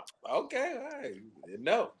thing. Oh, okay. All right. Didn't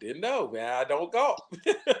know, man. I don't golf.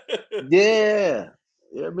 Yeah.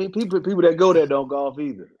 I mean, people that go there don't golf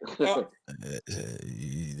either.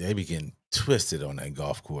 They be getting twisted on that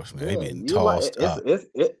golf course, man. They be getting tossed up.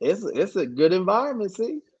 It's a good environment,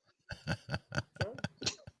 see?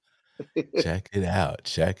 Check it out.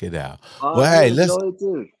 Well, hey,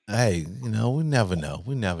 hey, we never know.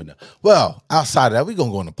 Well, outside of that, we're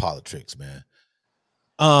gonna go into politics, man.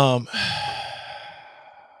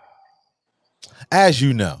 As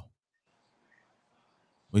you know,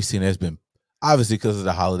 we've seen there's been obviously because of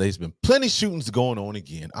the holidays, been plenty shootings going on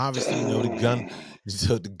again. Obviously, you know,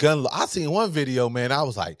 the gun. I seen one video, man. I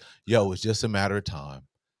was like, yo, it's just a matter of time.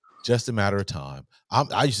 Just a matter of time.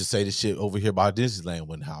 I used to say this shit over here by Disneyland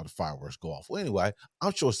when how the fireworks go off. Well, anyway,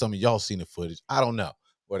 I'm sure some of y'all seen the footage. I don't know.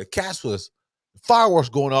 Where the fireworks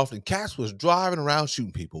going off and cats was driving around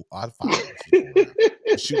shooting people. All the fireworks was going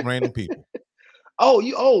around. Shooting random people.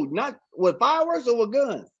 Not with fireworks or with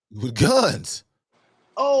guns? With guns.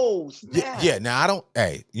 Oh, snap. Yeah. Now I don't.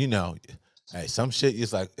 Hey, some shit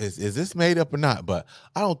is like, is this made up or not? But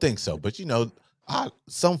I don't think so. But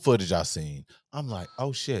some footage I seen, I'm like,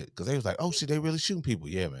 oh shit, because they was like, oh shit, they really shooting people.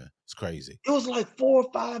 Yeah, man, it's crazy. It was like 4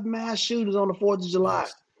 or 5 mass shootings on the 4th of July,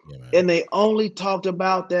 yes. Yeah, man. And they only talked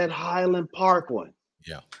about that Highland Park one.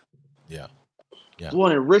 Yeah.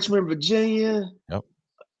 One in Richmond, Virginia. Yep.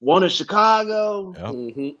 One in Chicago. Yep.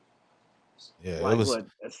 Mm-hmm. Yeah, like it was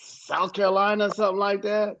South Carolina, something like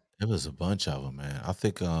that. It was a bunch of them, man. I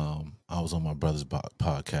think I was on my brother's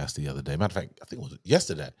podcast the other day. Matter of fact, I think it was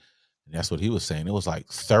yesterday, and that's what he was saying. It was like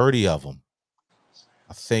 30 of them.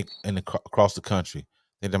 I think across the country. I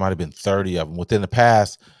think there might have been 30 of them within the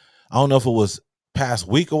past. I don't know if it was past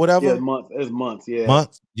week or whatever. Yeah, months. Yeah,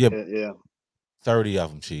 months. Yeah. 30 of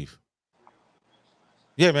them, Chief.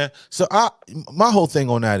 Yeah, man. So my whole thing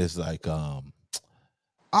on that is like,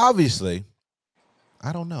 obviously,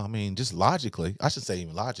 I don't know. I mean, just logically, I should say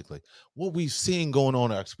even logically, what we've seen going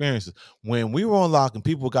on in our experiences when we were on lock and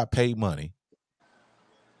people got paid money,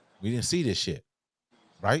 we didn't see this shit,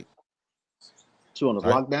 right? You want us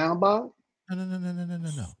locked down, Bob?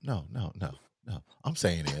 No. I'm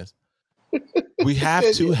saying is we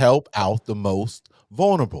have to help out the most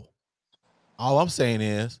vulnerable. All I'm saying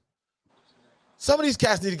is some of these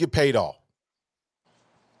cats need to get paid off.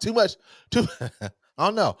 Too much. I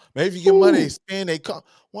don't know. Maybe if you get money, they spend, they come.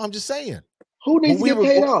 Well, I'm just saying. Who needs to get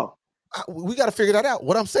paid off? We got to figure that out.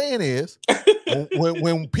 What I'm saying is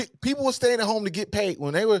when people were staying at home to get paid,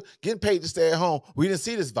 when they were getting paid to stay at home, we didn't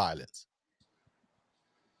see this violence.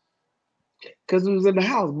 Because it was in the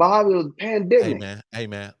house, Bob. It was a pandemic. Hey,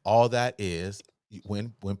 man. All that is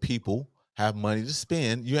when people have money to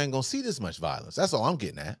spend, you ain't going to see this much violence. That's all I'm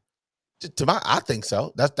getting at. I think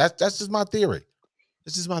so. That's just my theory.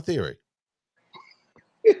 This is my theory.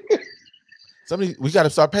 We got to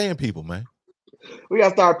start paying people, man. We got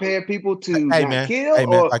to start paying people to not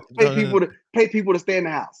kill, or pay people to stay in the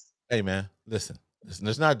house. Hey, man, listen.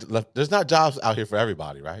 There's not jobs out here for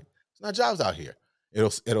everybody, right? There's not jobs out here.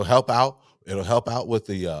 It'll help out. It'll help out with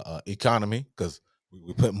the economy because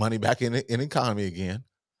we put money back in the economy again.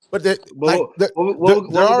 But they're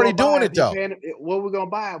already doing it though. What we're gonna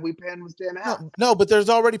buy? We paying them to stay in the house. No, but there's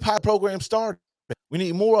already pilot programs started. We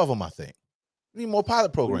need more of them. I think we need more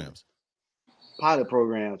pilot programs. Pilot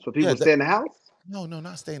programs for people to stay in the house? No,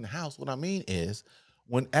 not stay in the house. What I mean is,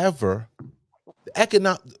 whenever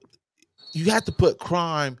the you have to put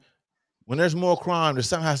crime. When there's more crime, there's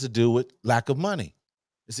something has to do with lack of money.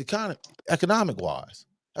 It's economic wise.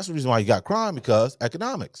 That's the reason why you got crime, because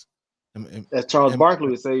economics. As Charles Barkley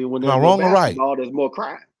would say, when there's wrong or right? There's more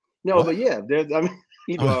crime. No, what? But yeah,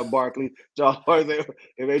 Barkley, Charles Barkley said,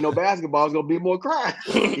 if ain't no basketball, it's gonna be more crime.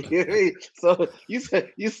 So you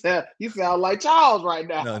sound like Charles right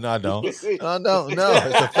now. No, I don't. No,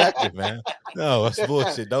 it's effective, man. No, that's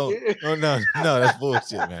bullshit. No, that's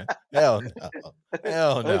bullshit, man. Hell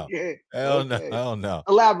no. Okay. Hell no.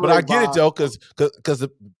 Elaborate, but I get Bob. it though, because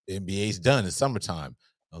the NBA's done. It's summertime.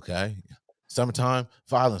 Okay. Summertime,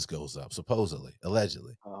 violence goes up, supposedly,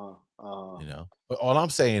 allegedly. But all I'm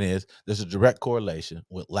saying is there's a direct correlation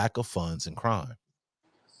with lack of funds and crime.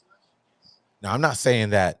 Now, I'm not saying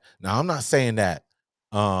that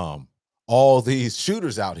all these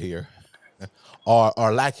shooters out here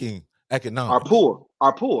are lacking economics.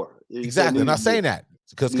 Are poor. Exactly. I'm not saying that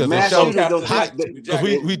because we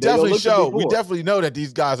definitely know that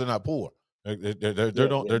these guys are not poor.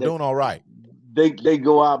 They're doing all right. They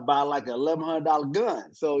go out and buy like a $1,100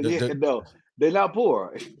 gun. So they're not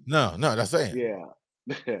poor. No, that's saying. Yeah.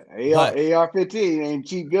 AR-15 ain't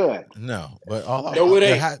cheap gun. No, but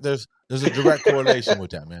there's a direct correlation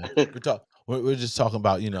with that, man. We're just talking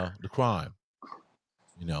about the crime,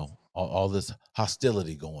 all this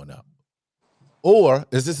hostility going up, or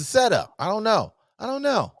is this a setup? I don't know,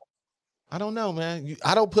 man.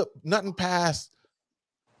 I don't put nothing past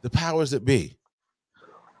the powers that be.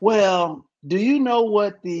 Well, do you know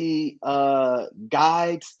what the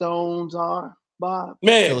guide stones are, Bob?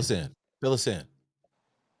 Man, fill us in.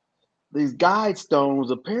 These guide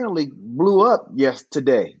stones apparently blew up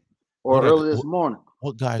today or early this morning.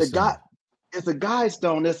 What guide stone? It's a guide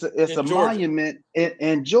stone. It's a Georgia. monument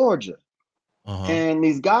in Georgia. And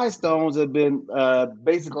these guide stones have been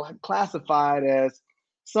basically classified as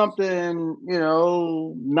something,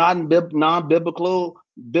 non-biblical,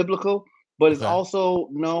 but it's also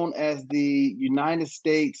known as the United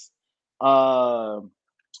States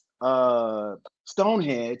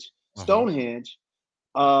Stonehenge,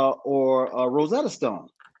 or Rosetta Stone.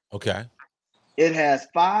 Okay. It has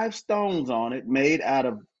 5 stones on it made out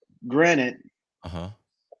of granite.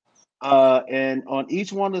 And on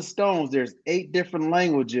each one of the stones, there's 8 different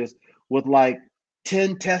languages with like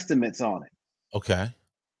 10 testaments on it. Okay.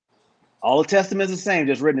 All the testaments are the same,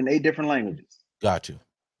 just written in 8 different languages. Got you.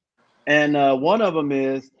 And one of them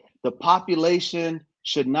is the population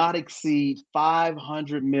should not exceed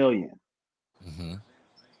 500 million.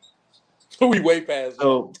 We way past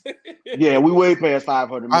that. Yeah, we way past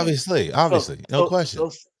 500 million. Obviously, no question.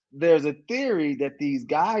 So there's a theory that these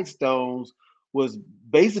guide stones was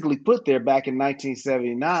basically put there back in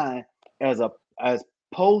 1979 as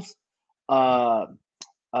post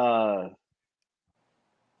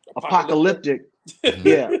apocalyptic.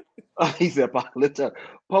 Yeah, he said apocalyptic,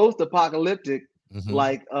 post apocalyptic,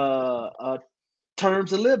 like terms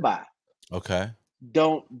to live by. Okay.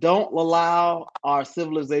 Don't allow our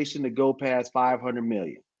civilization to go past 500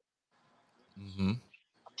 million.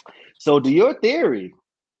 So to your theory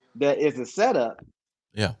that it's a setup,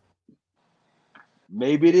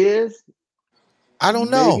 maybe it is. I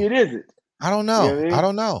don't know. Maybe it isn't. I don't know. You know I mean? I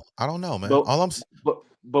don't know, man.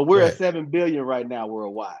 But we're at 7 billion right now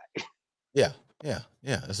worldwide. Yeah.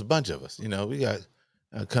 It's a bunch of us. We got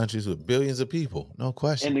countries with billions of people, no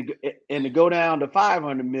question. And to go down to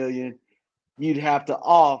 500 million, you'd have to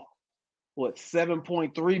off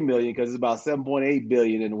 7.3 million, because it's about 7.8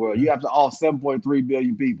 billion in the world. You have to off 7.3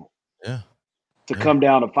 billion people. To come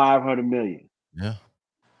down to 500 million. Yeah,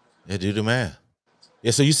 do the math.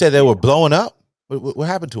 Yeah, so you said they were blowing up? What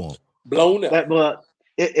happened to them? Blown up. But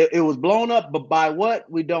it was blown up, but by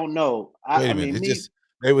what, we don't know. Wait a minute.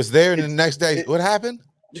 They was there, and the next day, what happened?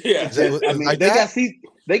 Yeah,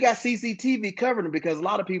 they got CCTV covering them, because a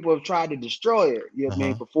lot of people have tried to destroy it. You know what I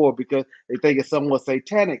mean, before, because they think it's somewhat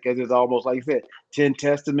satanic, because it's almost like you said, 10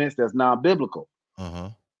 testaments that's non-biblical.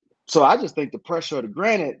 So I just think the pressure of the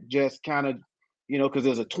granite just kind of, because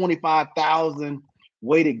there's a 25,000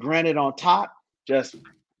 weighted granite on top, just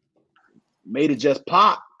made it just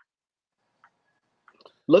pop.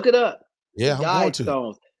 Look it up. Yeah, I'm going to.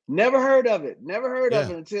 Stones. Never heard of it. Never heard of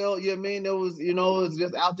it until, it was, it was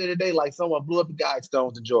just out there today, like someone blew up the guide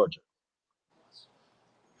stones in Georgia.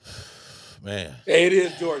 Man. It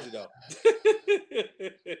is Georgia, though.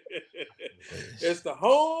 It's the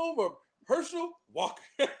home of Herschel Walker.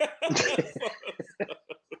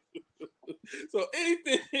 So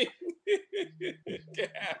anything can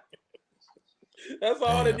happen. That's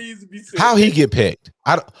all that needs to be said. How he get picked?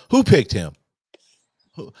 Who picked him?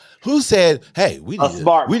 Who said, "Hey, we need a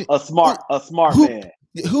smart man"?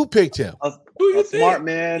 Who picked him? A smart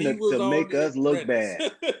man to make us look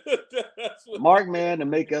bad. Smart man to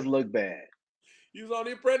make us look bad. He was on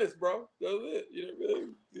The Apprentice, bro. That was it. He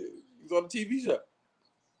was on the TV show.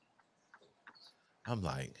 I'm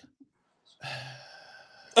like,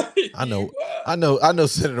 I know.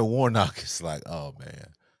 Senator Warnock is like, oh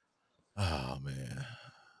man.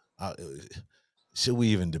 Should we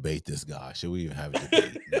even debate this guy? Should we even have a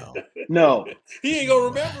debate? No. He ain't gonna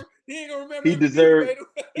remember.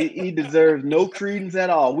 He deserves no credence at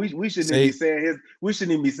all. We shouldn't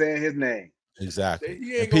even be saying his name. Exactly.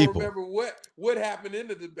 He ain't gonna remember what happened in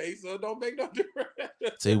the debate, so it don't make no difference.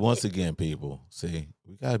 See, once again, people, we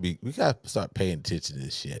gotta start paying attention to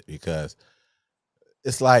this shit, because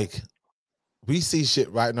it's like we see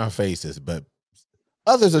shit right in our faces, but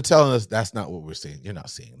others are telling us that's not what we're seeing. You're not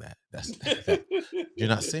seeing that. You're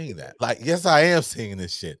not seeing that. Like, yes, I am seeing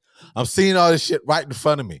this shit. I'm seeing all this shit right in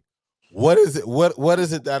front of me. What is it? What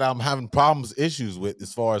is it that I'm having issues with?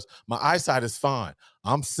 As far as my eyesight is fine.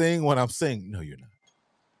 I'm seeing what I'm seeing. No, you're not.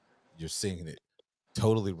 You're seeing it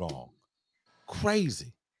totally wrong.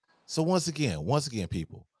 Crazy. So once again,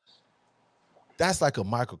 people, that's like a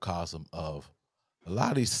microcosm of a lot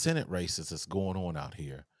of these Senate races that's going on out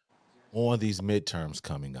here on these midterms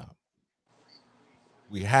coming up.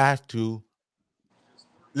 We have to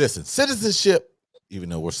listen. Citizenship, even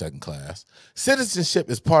though we're second class, citizenship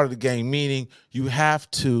is part of the game, meaning you have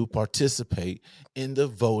to participate in the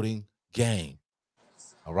voting game.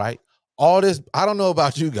 All right. All this, I don't know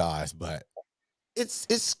about you guys, but it's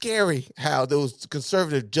scary how those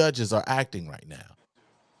conservative judges are acting right now.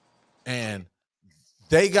 And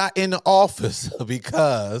they got into office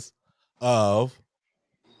because of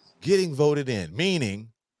getting voted in, meaning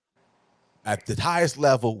at the highest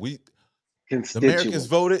level, The Americans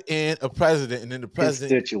voted in a president, and then the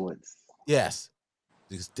president. Constituents. Yes.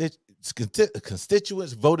 The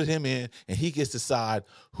constituents voted him in, and he gets to decide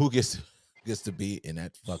who gets to be in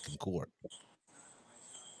that fucking court.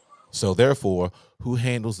 So therefore, who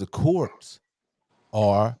handles the courts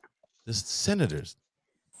are the senators,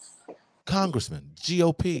 congressmen,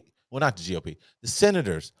 GOP. Well, not the GOP. The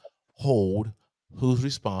senators hold who's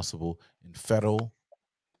responsible in federal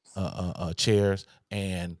chairs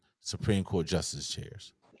and Supreme Court justice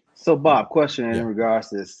chairs. So, Bob, question in regards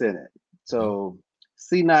to the Senate. So,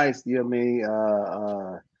 C. Nice, you know what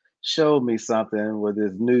I mean, showed me something with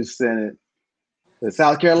this new Senate. The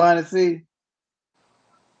South Carolina, see?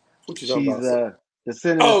 What you talking about? The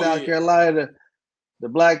Senate of South Carolina, the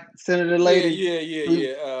black senator lady.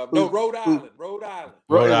 Yeah. Rhode Island. Rhode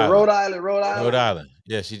Island.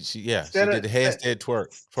 Yeah, she did the handstand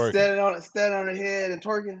twerk. Standing on her head and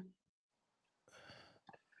twerking.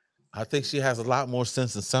 I think she has a lot more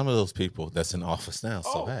sense than some of those people that's in office now.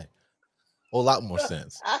 So hey, a whole lot more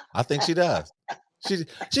sense. I think she does. She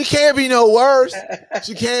can't be no worse.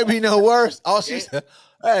 She can't be no worse. All she said,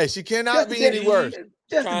 hey, she cannot be any worse.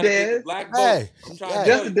 Just a dance.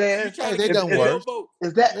 Just a dance. Hey, they done worse.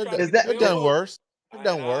 Is that they done worse? They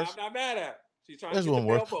done worse. I'm not mad at her. She's trying There's to one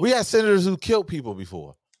worse. We had senators who killed people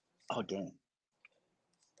before. Oh damn.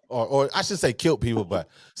 Or I should say killed people, but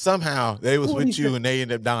somehow they was with you and they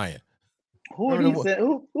ended up dying. Who are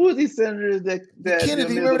these senators that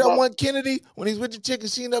Kennedy? Remember that one Kennedy when he's with the chick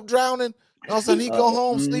and she ended up drowning? All of a sudden he go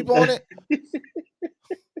home, sleep on it.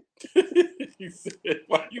 He said,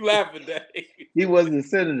 "Why you laughing, Dave?" He wasn't a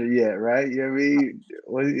senator yet, right? You know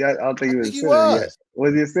what I mean? I don't think he was a senator yet.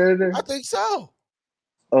 Was he a senator? I think so.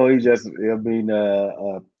 Oh, he just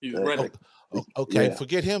he's running. Okay,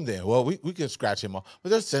 forget him then. Well, we can scratch him off. But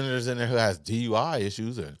there's senators in there who has DUI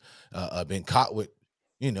issues and been caught with,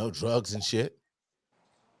 drugs and shit.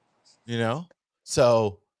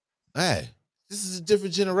 So, hey, this is a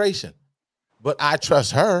different generation. But I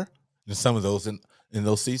trust her than some of those in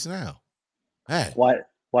those seats now. Hey, why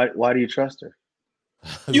do you trust her?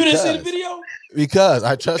 You didn't see the video? Because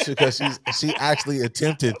I trust her because she actually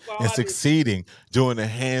attempted and succeeding doing a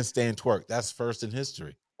handstand twerk. That's first in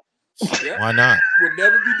history. Yep. Why not? Would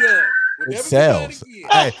never be done. It sells.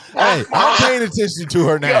 Hey, I'm paying attention to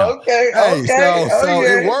her now. Okay. So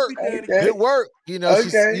it worked. Okay. It worked. She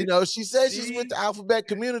said she's with the alphabet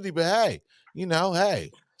community, but hey,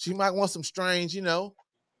 she might want some strange,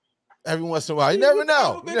 every once in a while. You never know.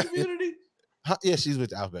 Alphabet community? Yeah, she's with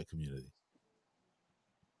the alphabet community.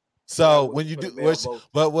 So when you do, I'm with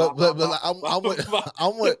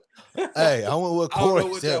what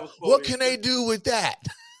Corey said. What can they do with that?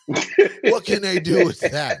 What can they do with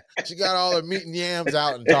that? She got all her meat and yams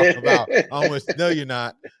out and talking about. No, you're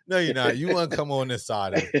not. You want to come on this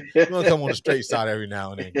side of it. You want to come on the straight side every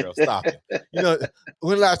now and then, girl. Stop it.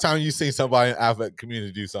 When the last time you seen somebody in the alphabet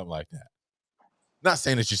community do something like that? Not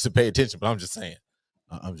saying that you should pay attention, but I'm just saying.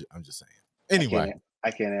 I'm just saying. Anyway. I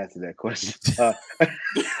can't answer that question. I'm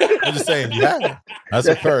just saying, yeah, that's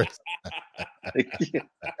a first.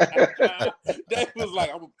 That was like,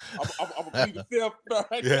 I'm gonna be the fifth.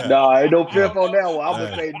 Yeah. No, ain't no fifth on that one. I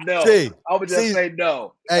would say no. I would just say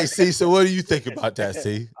no. Hey, see, so what do you think about that,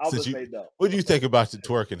 see? I would say no. What do you think about the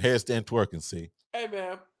twerking, handstand twerking, see? Hey,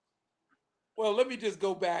 man. Well, let me just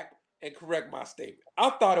go back and correct my statement. I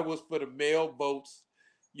thought it was for the male votes.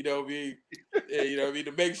 To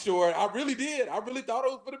make sure. I really did. I really thought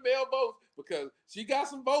it was for the male votes because she got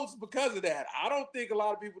some votes because of that. I don't think a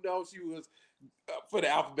lot of people know she was for the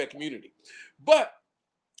alphabet community. But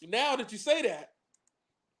now that you say that,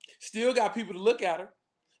 still got people to look at her.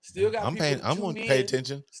 Still got I'm going to pay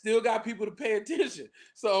attention. Still got people to pay attention.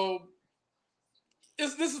 So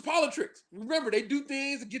this is politics. Remember, they do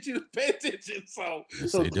things to get you to pay attention. So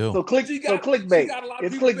they do. So clickbait. She got a lot of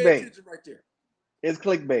it's people clickbait. pay attention right there. It's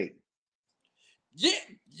clickbait. Yeah,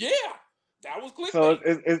 that was clickbait. So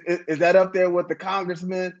is that up there with the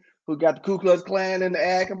congressman who got the Ku Klux Klan in the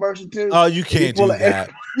ad commercial too? Oh, you can't do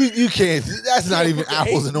that. You can't. That's not even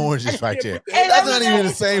apples and oranges right there. That's not even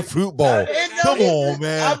the same fruit bowl. Come on,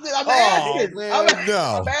 man. I'm asking.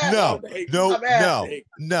 No.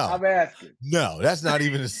 No, that's not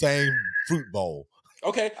even the same fruit bowl.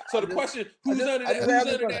 Okay, so the question: Who's under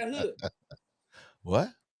that hood? What?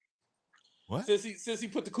 Since he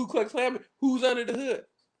put the Ku Klux Klan, who's under the hood?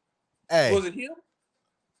 Hey, was it him?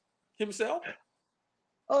 Himself?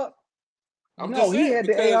 No, he had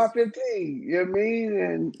the AR-15. You know what I mean?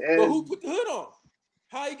 And but who put the hood on?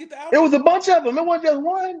 How he get the outfit? It was a bunch of them. It wasn't just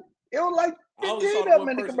one. It was like 15 of them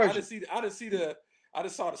in the commercial. I didn't see the I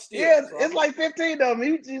just saw the steal. Yeah, it's like 15 of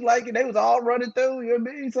them. He like they was all running through. You know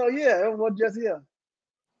what I mean? So yeah, it was just him.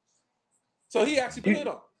 So he actually put it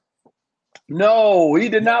on. No, he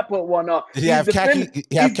did not put one on. Did he have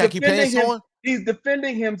khaki pants on? He's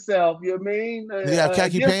defending himself. You know what I mean? Did he have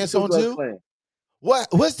khaki pants on too?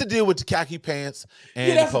 What's the deal with the khaki pants?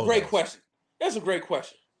 And that's a great question. That's a great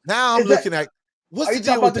question. Now I'm looking at what's the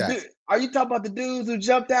deal with that? Are you talking about the dudes who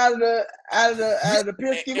jumped out of the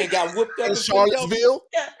Perkins and got whooped up in Charlottesville?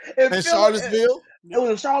 Yeah, in Charlottesville? It was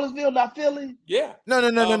in Charlottesville, not Philly. Yeah. No.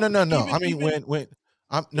 I mean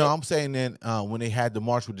I'm saying then when they had the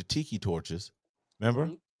march with the tiki torches, remember?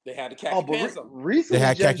 Mm-hmm. They had the khaki pants on. Recently, they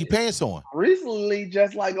had khaki pants on. Recently,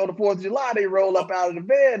 just like on the 4th of July, they rolled up out of the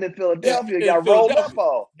van in Philadelphia. It got rolled up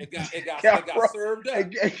on. It got served up.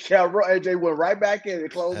 AJ went right back in and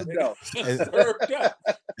closed the door. Served up.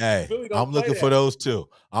 Hey, I'm looking for those too.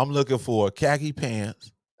 I'm looking for khaki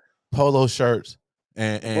pants, polo shirts,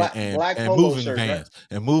 and black moving shirt, vans, right?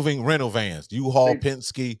 And moving rental vans. U-Haul,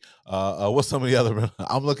 Penske. What's some of the other?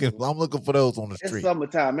 I'm looking for those on the street. It's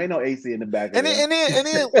summertime. Ain't no AC in the back. And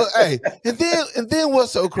then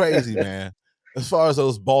what's so crazy, man? As far as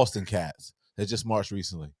those Boston cats that just marched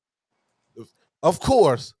recently, of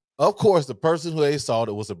course, the person who they saw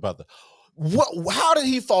that was a brother. How did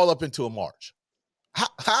he fall up into a march?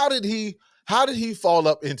 How did he fall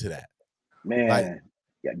up into that? Man,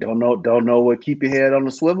 don't know what keep your head on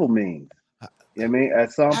the swivel means. You know what I mean?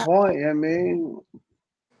 At some point, you know what I mean?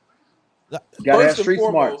 Gotta have street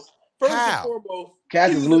smarts. First and foremost,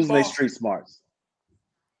 cats is losing their street smarts.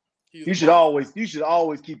 You should always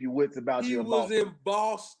keep your wits about you. He was in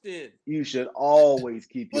Boston. You should always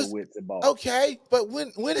keep your wits about. Okay, but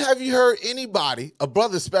when have you heard anybody, a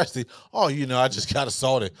brother especially, I just got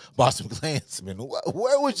assaulted by some Klansmen?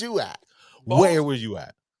 Where was you at? Boston. Where were you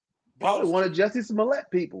at? Probably one of Jesse Smollett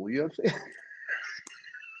people. You know what I'm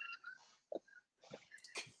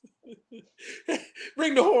saying?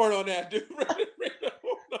 Bring the horn on that, dude. Bring the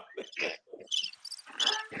horn on that.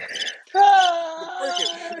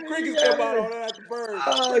 The crickets come out on that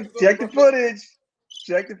bird. Check the footage.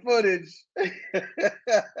 Check the footage.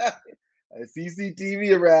 A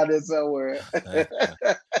CCTV around there somewhere.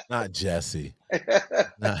 Not Jesse.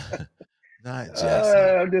 Not Jesse.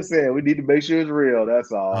 I'm just saying, we need to make sure it's real.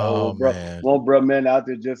 That's all. Man. One bro men out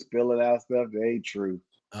there just spilling out stuff that ain't true.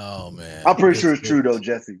 Oh man, I'm pretty sure it's true though,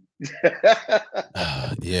 Jesse.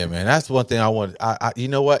 Yeah, man, that's one thing I want. You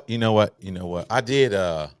know what? I did.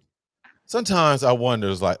 Sometimes I wonder,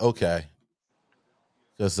 it's like, okay,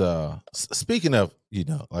 because speaking of,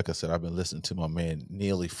 like I said, I've been listening to my man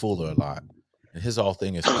Neely Fuller a lot, and his whole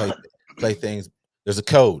thing is play things. There's a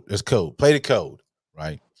code. There's code. Play the code,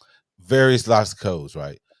 right? Various lots of codes,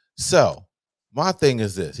 right? So my thing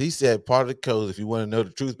is this. He said part of the code, if you want to know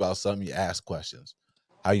the truth about something, you ask questions.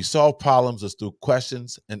 How you solve problems is through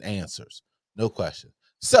questions and answers. No question.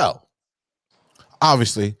 So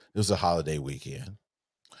obviously it was a holiday weekend.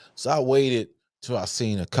 So I waited till I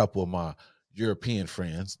seen a couple of my European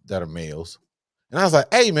friends that are males. And I was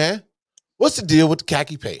like, hey man, what's the deal with the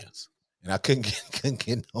khaki pants? And I couldn't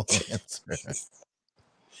get no answer.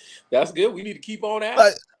 That's good. We need to keep on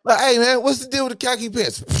asking. Like, hey man, what's the deal with the khaki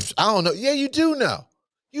pants? I don't know. Yeah, you do know.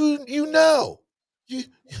 You know.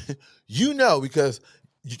 You know, because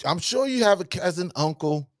I'm sure you have a cousin,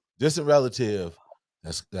 uncle, distant relative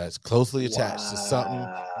that's closely attached to something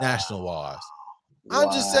national-wise.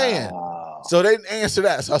 I'm just saying. So they didn't answer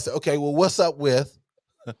that. So I said, okay, well, what's up with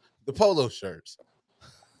the polo shirts?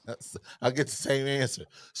 I get the same answer.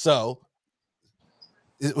 So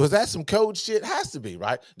was that some code shit? Has to be,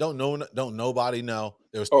 right? Don't nobody know.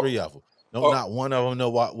 There was 3 of them. Not one of them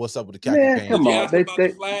know what's up with the khaki pants. Come on. Did you ask about the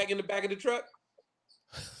flag in the back of the truck?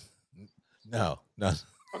 No.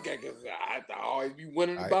 Okay, because I always be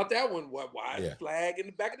wondering about that one. Why is the flag in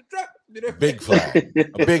the back of the truck? Big flag.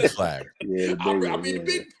 A big flag. Yeah,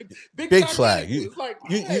 big flag. You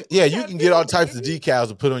can get all types of decals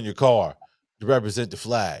to put on your car to represent the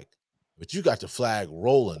flag. But you got the flag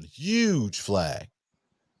rolling. Huge flag.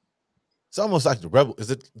 It's almost like the rebel.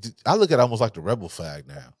 I look at it almost like the rebel flag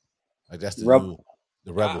now. Like that's the rebel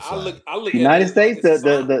flag. I look United States,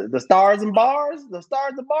 the stars and bars,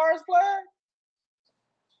 flag.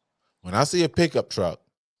 When I see a pickup truck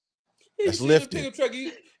that's lifted,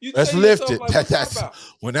 you that's lifted. Like, that's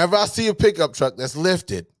whenever I see a pickup truck that's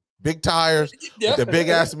lifted, big tires with the big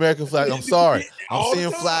ass American flag. I'm sorry, I'm seeing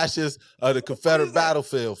flashes of the Confederate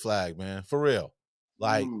battlefield flag, man, for real.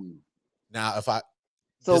 Like now, if I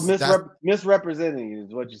misrepresenting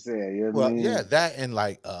is what you say. You know what I mean? Yeah, that and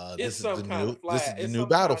like this is the new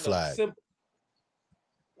battle flag.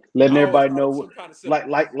 letting I always everybody thought it know was some kind of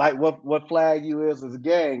symbolism. like what flag you is as a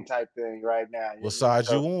gang type thing right now. What side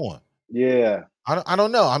you on? Yeah. I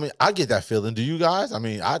don't know. I mean, I get that feeling. Do you guys? I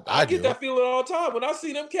mean, I get do. that feeling all the time. When I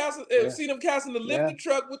see them casting the lifted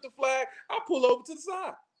truck with the flag, I pull over to the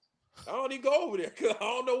side. I don't even go over there because I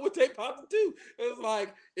don't know what they about to do. It's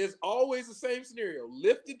like it's always the same scenario.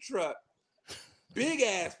 Lifted truck, big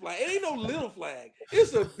ass flag. It ain't no little flag.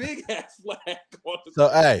 It's a big ass flag. So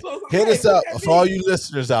hey, so like, hit us up for all mean? you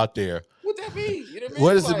listeners out there. What that mean? You know what I mean?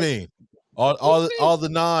 What does it mean?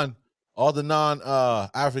 All the non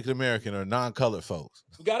African American or non-colored folks.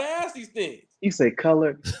 We gotta ask these things. You say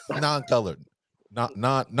colored? Non-colored.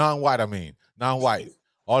 Non-white, I mean. Non-white.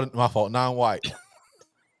 My fault, non-white.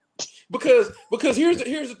 Because here's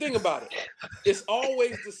the thing about it. It's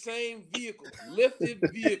always the same vehicle, lifted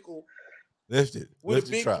vehicle. Lifted with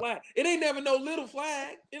a big truck. flag. It ain't never no little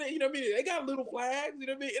flag. It ain't, you know what I mean? They got little flags. You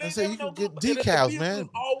know what I mean? It ain't never you no can little, get decals, man.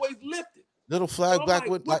 Always lifted. Little flag so black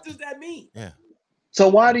like, with what does that mean? Yeah. So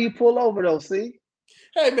why do you pull over though? See?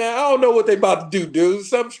 Hey man, I don't know what they about to do, dude. It's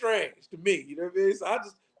something strange to me. You know what I mean? So I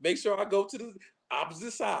just make sure I go to the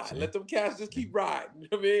opposite side. See? Let them cats just keep riding. You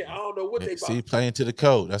know what I mean? I don't know what they about. See, playing to the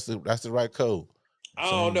code. That's the right code. I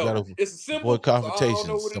don't know. It's a symbol. Avoid confrontations so I don't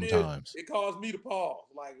know what sometimes. It caused me to pause.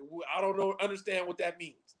 Like I don't understand what that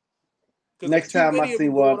means. Next time I see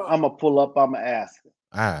one, I'm gonna pull up. I'm gonna ask.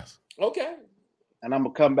 Okay. And I'm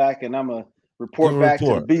gonna come back and I'm gonna report back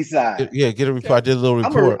to the B side. Get a report. I did a little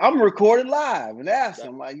report. I'm recorded live and ask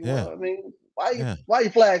them like, I mean, why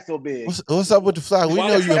your flag so big? What's up with the flag? We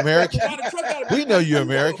know you American. We know you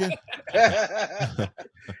American. Can't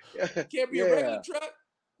be a regular truck.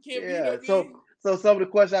 Can't be. So some of the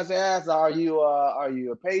questions I should ask: Are you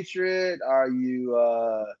a patriot? Are you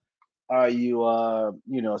a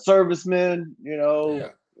serviceman? You know,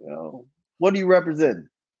 what do you represent?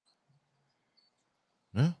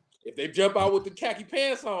 Yeah. If they jump out with the khaki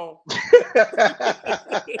pants on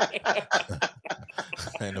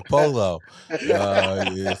and the polo,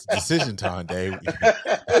 it's decision time, Dave. You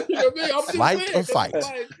know what I mean? Flight or fight?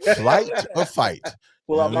 Flight or fight?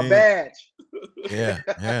 Pull out my badge. Yeah,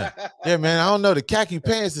 man. I don't know. The khaki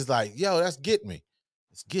pants is like, yo, that's get me.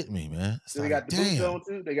 It's get me, man. So they got the boots on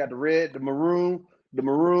too. They got the maroon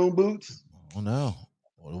boots. I don't know.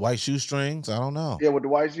 Or the white shoestrings. I don't know. Yeah, with the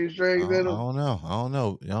white shoestrings in them. I don't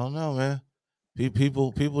know. You don't know, man.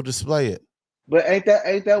 People display it. But ain't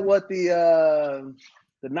that what the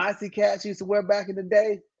Nazi cats used to wear back in the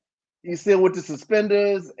day? You see with the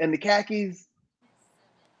suspenders and the khakis.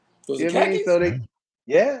 Was it khakis? So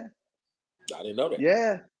yeah. I didn't know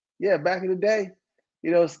that. Yeah. Back in the day,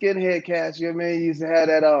 skinhead cats. You know what I mean? Used to have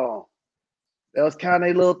that on. That was kind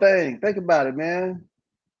of a little thing. Think about it, man.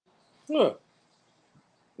 Huh.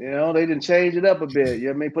 They didn't change it up a bit. You know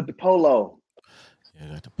what I mean? Put the polo.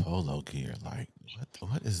 Yeah, got the polo gear. Like,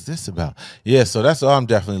 what is this about? Yeah, so that's what I'm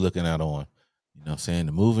definitely looking at on. You know what I'm saying?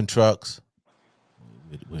 The moving trucks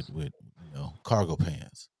with cargo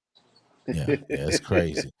pants. Yeah, it's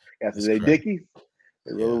crazy. That's they Dickies.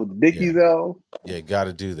 They roll with the Dickies on. Yeah, got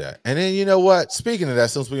to do that. And then you know what? Speaking of that,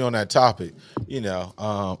 since we're on that topic,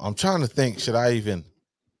 I'm trying to think. Should I even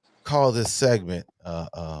call this segment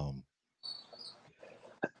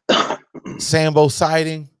Sambo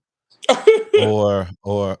sighting, or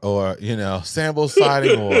Sambo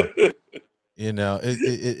sighting, or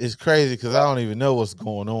it's crazy because I don't even know what's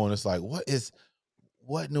going on. It's like what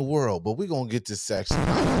in the world? But we're gonna get this section.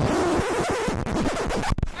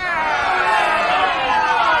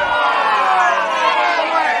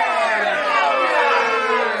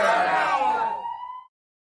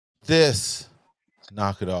 This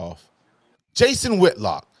knock it off. Jason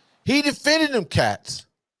Whitlock. He defended them cats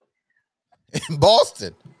in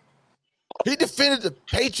Boston. He defended the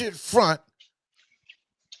Patriot Front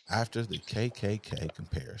after the KKK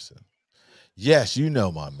comparison. Yes, you know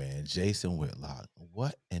my man, Jason Whitlock.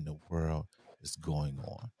 What in the world is going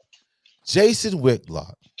on? Jason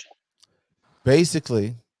Whitlock,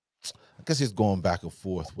 basically, I guess he's going back and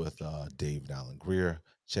forth with David Allen Greer.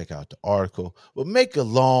 Check out the article. But make a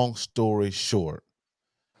long story short,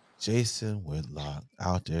 Jason Whitlock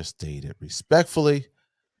out there stated respectfully,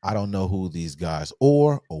 I don't know who these guys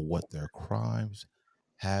are or what their crimes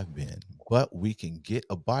have been, but we can get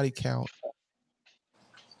a body count.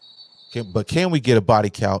 Can we get a body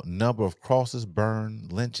count? Number of crosses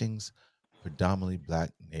burned, lynchings, predominantly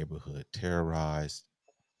black neighborhood terrorized.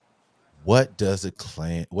 What does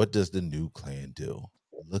the new Klan do?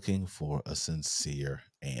 Looking for a sincere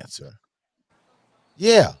answer.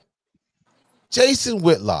 Yeah. Jason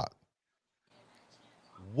Whitlock.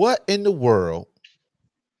 What in the world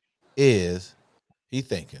is he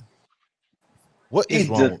thinking?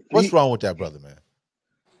 What's wrong with that brother, man?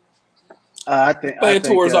 I think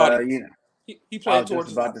towards audience. you know, he playing I was towards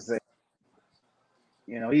just about to say,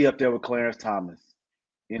 you know, he up there with Clarence Thomas.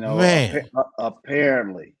 You know, Man.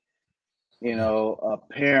 apparently,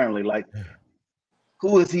 like,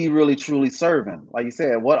 who is he really truly serving? Like you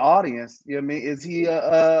said, what audience? You know what I mean? Is he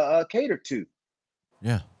catered to?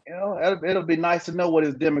 Yeah. You know, it'll be nice to know what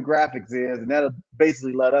his demographics is, and that'll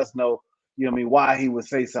basically let us know, you know what I mean, why he would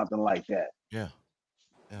say something like that. Yeah.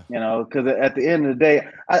 Yeah. You know, because at the end of the day,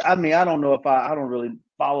 I mean, I don't know if I don't really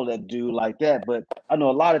follow that dude like that, but I know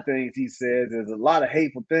a lot of things he says. There's a lot of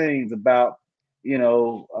hateful things about, you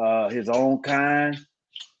know, his own kind,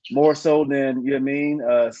 more so than, you know what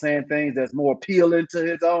I mean, saying things that's more appealing to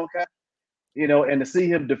his own kind, you know, and to see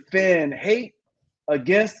him defend hate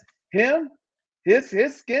against him, his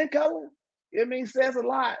skin color, you know what I mean, says a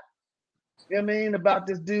lot, you know what I mean, about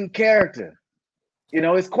this dude's character. You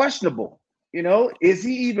know, it's questionable. You know, is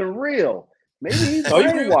he even real? Maybe he's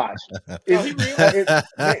brainwashed. He real?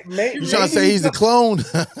 You trying to say he's a clone?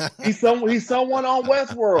 he's someone on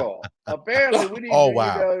Westworld. Apparently, we need to.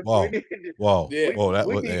 Wow. Whoa.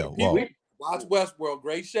 Watch Westworld.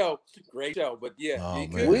 Great show. But yeah,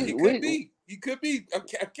 he could be a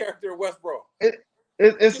character in Westworld.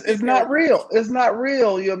 It's not real. It's not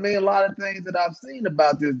real. You know what I mean? A lot of things that I've seen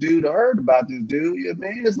about this dude or heard about this dude, you know what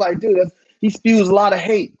I mean? It's like, dude, he spews a lot of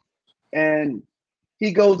hate. And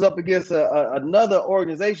he goes up against another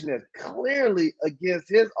organization that's clearly against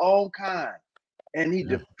his own kind, and he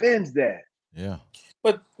defends that. Yeah.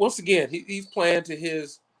 But once again, he's playing to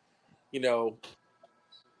his, you know,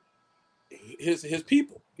 his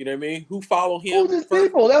people. You know what I mean? Who follow him? Who's his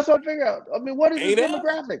people? That's what I figure out. I mean, what is his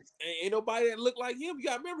demographics? Ain't nobody that look like him. You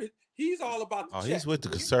got to remember, he's all about the check. He's with the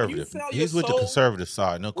conservative. He's with the conservative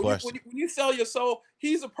side, no question. When you sell your soul,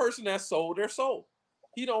 he's a person that sold their soul.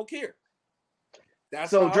 He don't care.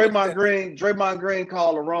 So Draymond Green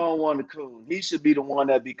called the wrong one a coon. He should be the one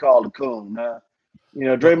that be called a coon. You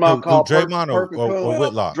know, Draymond called Draymond or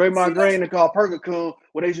Whitlock. Draymond Green to call Perk a coon.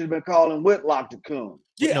 Well, they should have been calling Whitlock the coon.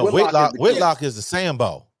 Yeah, no, Whitlock is the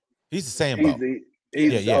Sambo. He's the Sambo.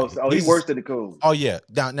 He's worse than the coon. Oh yeah.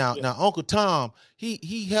 Now Uncle Tom,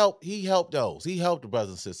 he helped those. He helped the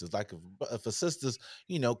brothers and sisters. Like if a sister's,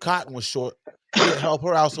 you know, cotton was short, he'd help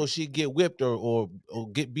her out so she'd get whipped or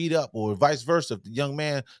get beat up, or vice versa. If the young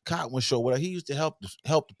man cotton was short, whatever, he used to help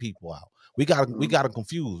the people out. We got him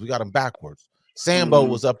confused. We got him backwards. Sambo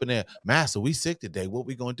was up in there. Massa, we sick today. What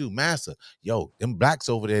we gonna do? Massa, yo, them blacks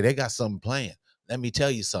over there, they got something playing. Let me tell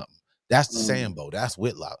you something. That's the Sambo. That's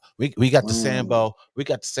Whitlock. We got the Sambo. We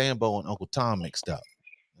got the Sambo and Uncle Tom mixed up.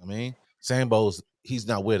 I mean, Sambo's, he's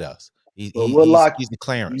not with us. He's the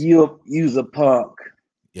Clarence. You's a punk.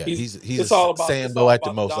 Yeah, he's all about Sambo at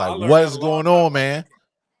the most. Like, what is going on, man?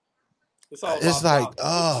 It's like,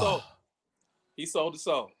 he sold the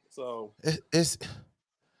soul. So it's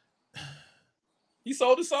he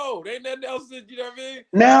sold the soul. There ain't nothing else that, you know what I mean?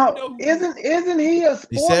 Now, isn't he a sports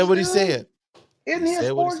He said what dude? he said. Isn't he a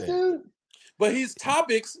sports dude? But his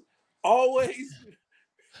topics always.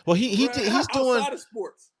 Well, he's doing outside of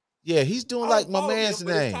sports. Yeah, he's doing like my man's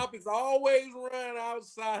name. His topics always run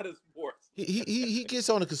outside of sports. He gets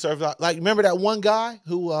on the conservative. Like, remember that one guy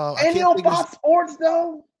who and he don't talk sports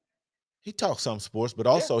though. He talks some sports, but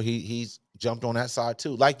also he's jumped on that side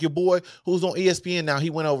too. Like your boy who's on ESPN now, he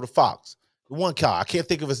went over to Fox. The one guy, I can't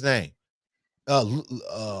think of his name.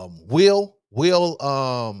 Will.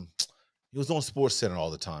 He was on Sports Center all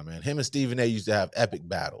the time, man. Him and Stephen A used to have epic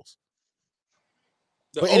battles.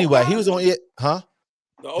 But anyway, he was on it, huh?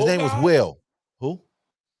 His name was Will. Who?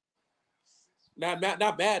 Not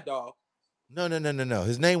Bad Dog. No.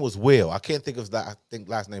 His name was Will. I can't think of his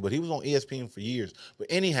last name, but he was on ESPN for years. But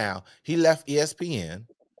anyhow, he left ESPN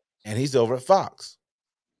and he's over at Fox.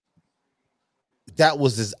 That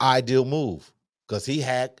was his ideal move because he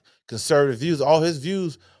had conservative views. All his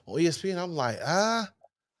views on ESPN, I'm like, I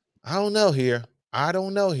don't know here.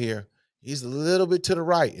 He's a little bit to the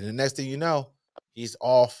right. And the next thing you know, he's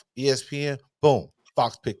off ESPN. Boom.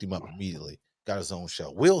 Fox picked him up immediately. Got his own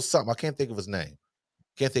show. Will something. I can't think of his name.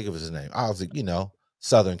 I was like,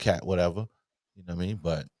 Southern cat, whatever. You know what I mean?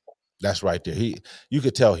 But that's right there. You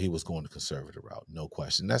could tell he was going the conservative route. No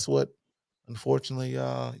question. That's what, unfortunately,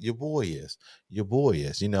 your boy is. We're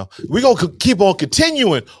going to keep on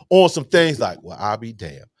continuing on some things like, well, I'll be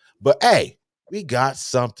damned. But, hey, we got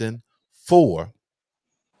something for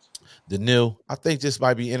the new. I think this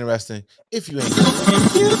might be interesting if you ain't.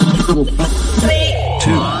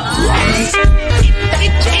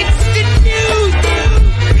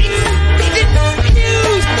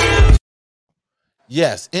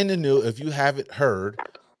 Yes, in the new, if you haven't heard,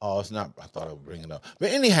 Oh, it's not. I thought I would bring it up.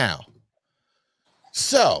 But anyhow,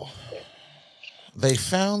 so they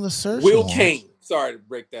found the search Will warrant. Kane. Sorry to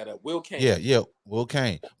break that up. Will Kane. Yeah, Will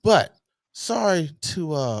Kane. But sorry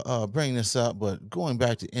to bring this up, but going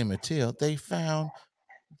back to Emmett Till, they found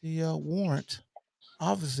the warrant,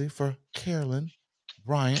 obviously, for Carolyn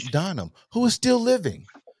Bryant Donham, who is still living.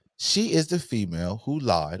 She is the female who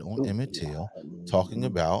lied on Emmett Till, talking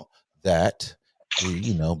about that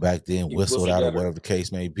he, back then whistled out or whatever the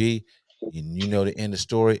case may be. You know the end of the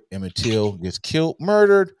story. Emmett Till gets killed,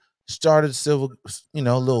 murdered, started civil,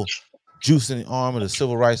 little juice in the arm of the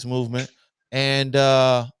civil rights movement. And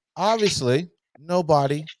obviously,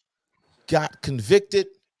 nobody got convicted.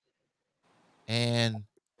 And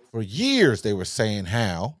for years, they were saying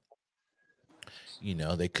how,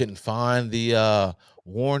 they couldn't find the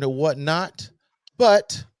warrant or whatnot.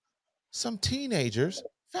 But some teenagers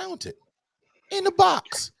found it in a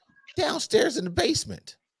box downstairs in the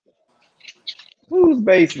basement. Whose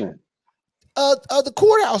basement? The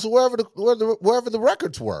courthouse or wherever the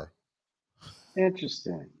records were.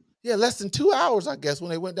 Interesting. Yeah, less than 2 hours, I guess, when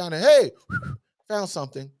they went down there. Hey, found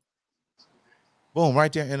something. Boom,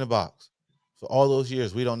 right there in the box. So all those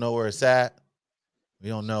years, we don't know where it's at. We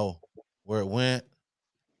don't know where it went.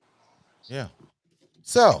 Yeah.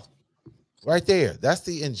 So, right there, that's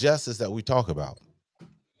the injustice that we talk about.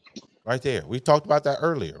 Right there. We talked about that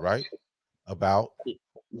earlier, right? About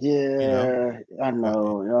I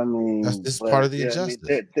know. I mean, this is part of the injustice.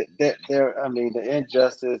 The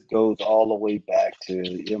injustice goes all the way back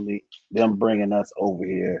to them bringing us over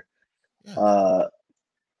here. Yeah.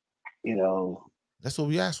 That's what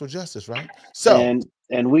we asked for, justice, right? So,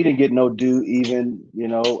 and we didn't get no due even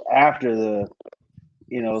after the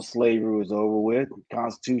slavery was over with.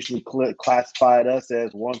 Constitutionally classified us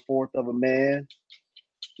as 1/4 of a man.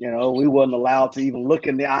 We wasn't allowed to even look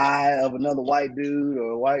in the eye of another white dude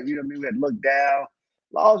or white, we had to look down.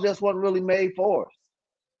 Laws just wasn't really made for us.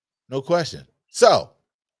 No question. So,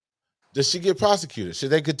 does she get prosecuted? Should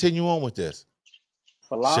they continue on with this?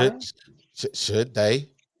 For lying? Should they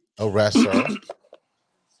arrest her?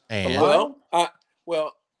 And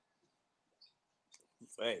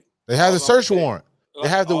they have the search warrant. They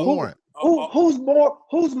have the warrant. Who's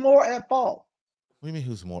more at fault? What do you mean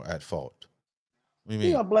who's more at fault? What do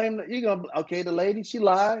you mean? The lady, she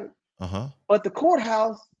lied. Uh-huh. But the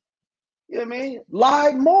courthouse,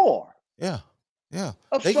 lied more. Yeah.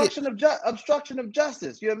 Obstruction of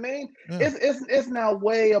justice. You know what I mean? Yeah. It's now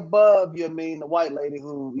way above, the white lady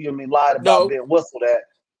who lied about being whistled at.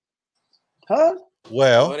 Huh?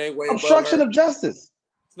 Well, no, it ain't way obstruction above of justice.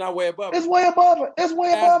 It's not way above It's way above her. It's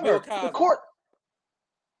way above her. Cosby. The court.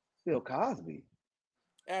 Bill Cosby.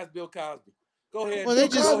 Ask Bill Cosby. Go ahead. Well,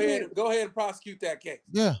 go ahead and prosecute that case.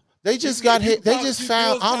 Yeah. They just got hit. They just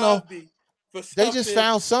found, I don't know. They just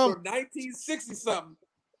found some. For 1960 something.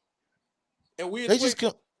 And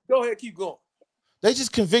go ahead, keep going. They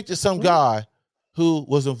just convicted some guy who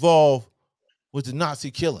was involved with the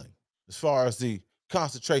Nazi killing as far as the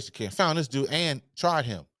concentration camp. Found this dude and tried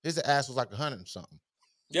him. His ass was like 100 and something.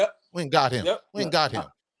 Yep. We ain't got him. Yep. We ain't got him.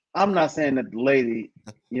 I'm not saying that the lady,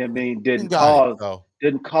 didn't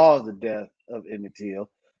cause the death of Emmett Till.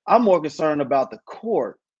 I'm more concerned about the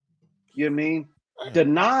court, denying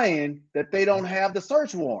that they don't have the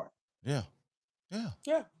search warrant. Yeah.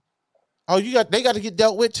 Oh, they got to get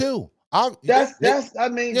dealt with too. They're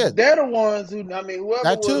the ones who, whoever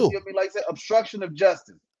that too. Was, like I said, obstruction of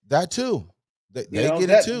justice. That too. They get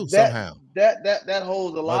it too somehow. That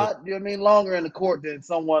holds a lot, longer in the court than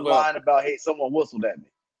someone lying about, hey, someone whistled at me.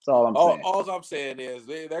 That's all I'm saying. All I'm saying is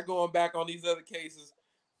they're going back on these other cases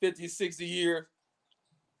 50, 60 years.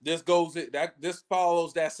 This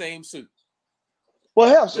follows that same suit. Well,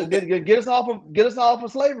 hell, get us off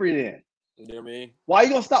of slavery then. You know what I mean? Why you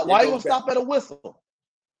gonna stop? Why you gonna stop at a whistle?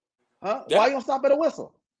 Huh? Yeah. Why you gonna stop at a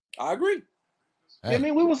whistle? I agree. Hey.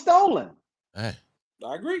 We were stolen. Hey.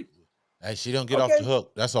 I agree. Hey, she don't get off the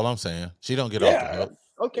hook. That's all I'm saying. She don't get off the hook.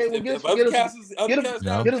 Okay, well, get us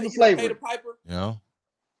the slavery.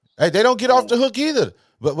 Hey, they don't get off the hook either.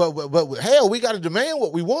 But hell, we got to demand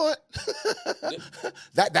what we want.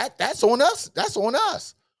 That's on us. That's on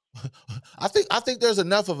us. I think there's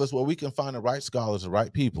enough of us where we can find the right scholars, the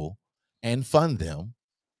right people, and fund them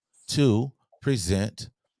to present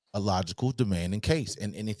a logical, demanding case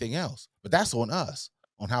and anything else. But that's on us,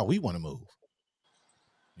 on how we want to move.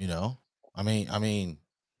 I mean,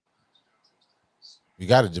 we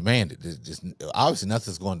got to demand it. Just obviously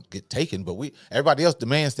nothing's going to get taken, but everybody else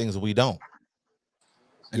demands things and we don't.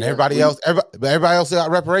 And everybody else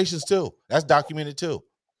got reparations too. That's documented too.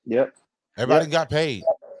 Yep. Everybody got paid.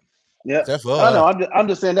 Yeah, Except for I know. us. I'm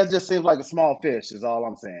just saying that just seems like a small fish. Is all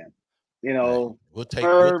I'm saying. You Hey, know, we'll take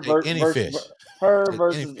her any versus fish. her Take any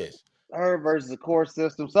versus fish. her versus the court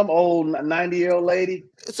system. Some old 90-year-old lady.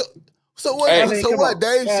 So what? I Hey, mean, So come what, on,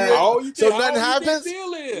 Dave? man. So how nothing old you think happens.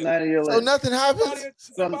 Bill is? 90-year-old So lady. nothing happens.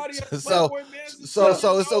 Some Somebody at So Playboy Mansion so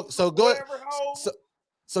selling so so dope so or go. whatever home. So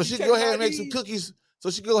so He she can go checking ahead and make some ID. cookies.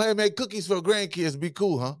 So she can go ahead and make cookies for her grandkids. Be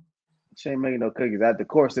cool, huh? She ain't making no cookies. That the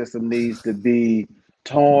court system needs to be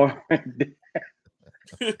torn.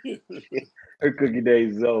 Her cookie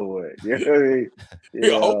days is over. You know what I mean? I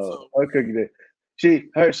hope Yeah, so. her cookie day.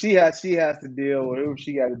 She has to deal with who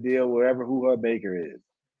she got to deal with, who her baker is.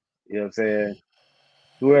 You know what I'm saying?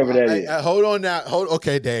 Whoever that is. Hold on now.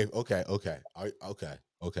 Okay, Dave. Okay.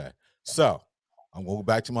 So I'm going to go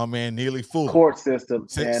back to my man Neely Fuller. Court system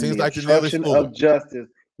and Seems the like the Neely obstruction Fuller. of justice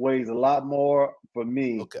weighs a lot more for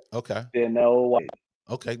me Okay. than the old white.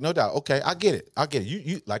 Okay, no doubt. Okay, I get it.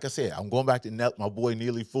 You like I said, I'm going back to my boy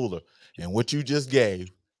Neely Fuller and what you just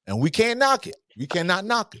gave, and we can't knock it. We cannot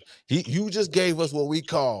knock it. You just gave us what we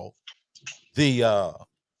call the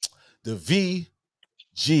VGQ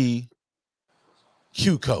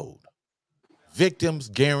code, Victims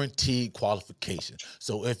Guaranteed Qualification.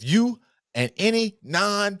 So if you and any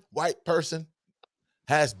non-white person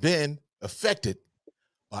has been affected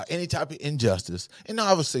by any type of injustice, and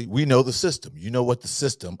obviously we know the system. You know what the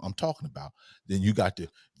system I'm talking about. Then you got the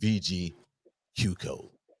VGQ code,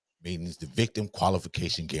 meaning it's the Victim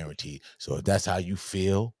Qualification Guarantee. So if that's how you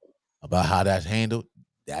feel about how that's handled,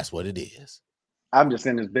 that's what it is. I'm just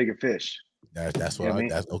saying, it's bigger fish. That's You know what what I mean?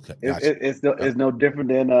 that's okay. Gotcha. It's no different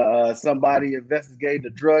than somebody investigating a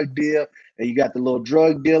drug deal, and you got the little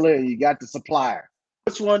drug dealer and you got the supplier.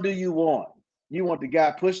 Which one do you want? You want the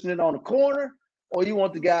guy pushing it on the corner, or you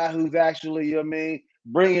want the guy who's actually, you know what I mean,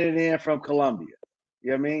 bringing it in from Colombia?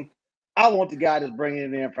 You know what I mean? I want the guy that's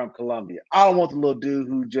bringing it in from Colombia. I don't want the little dude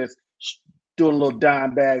who just doing little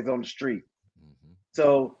dime bags on the street. Mm-hmm.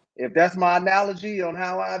 So if that's my analogy on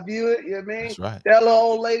how I view it, you know what I mean? That's right. That little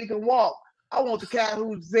old lady can walk. I want the guy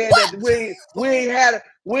who said that we ain't had it,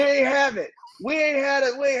 we ain't had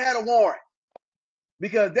a warrant.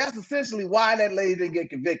 Because that's essentially why that lady didn't get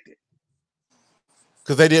convicted.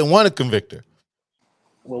 Because they didn't want to convict her.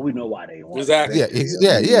 Well, we know why they want exactly. to.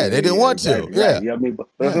 Yeah. They didn't want to. Exactly, right. You know what I mean? But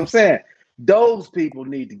that's what I'm saying. Those people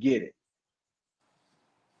need to get it.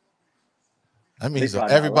 That means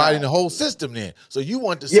everybody in the whole system then. So you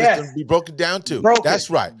want the system to be broken down too. That's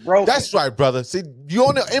right. That's right, brother. See, you're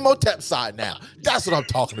on the Imhotep side now. That's what I'm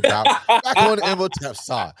talking about. Back on the Imhotep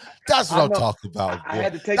side. That's what I'm talking about, boy. I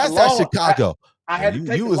had to take That's that Chicago. I had to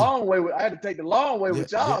take the long way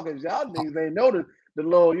with y'all because y'all niggas ain't know the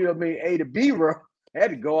little, you know what I mean, A to B road. I had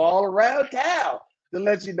to go all around town to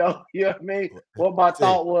let you know what I mean, what my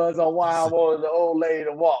thought was on why I wanted the old lady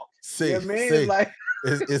to walk. You know what I mean? It's like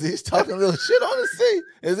is he talking a little shit on the sea?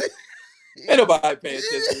 Is it? Ain't nobody paying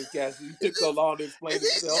attention to this guy. He took so long to explain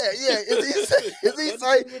himself. Yeah. Is he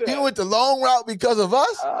saying he went the long route because of us?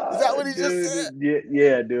 Is that what he just said?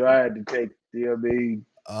 Yeah, dude. I had to take, you know what I mean?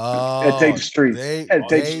 And take the streets. And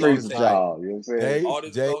take the streets with y'all. You know what I'm saying? All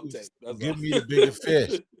this Dave, give me the bigger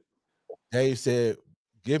fish. Dave said,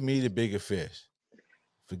 give me the bigger fish.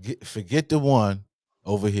 Forget the one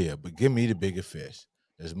over here, but give me the bigger fish.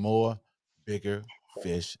 There's more bigger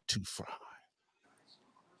fish to fry.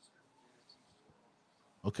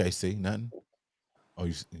 Okay, see, nothing? Oh,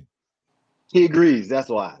 he agrees. That's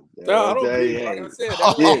why. No, I don't agree. Like I said,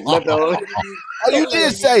 you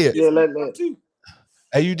did say it.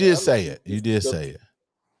 Hey, you did say it. You did say it.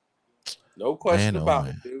 No question about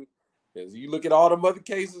it, dude. Because you look at all the other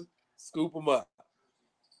cases, scoop them up.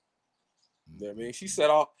 You know what I mean? She said,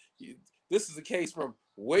 this is a case from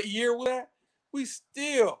what year was that? We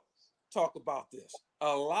still talk about this.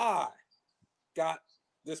 A lie got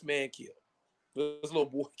this man killed. This little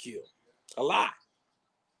boy killed. A lie.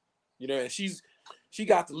 You know, and she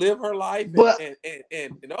got to live her life and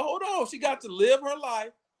hold on, she got to live her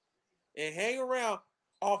life and hang around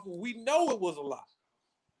off of we know it was a lie.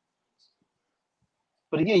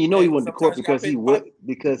 But again, you know he went to court because he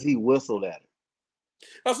whistled at her.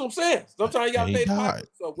 That's what I'm saying. Sometimes you gotta pay the piper.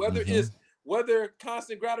 So whether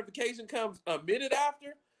constant gratification comes a minute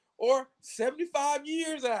after or 75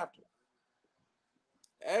 years after,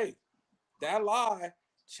 hey, that lie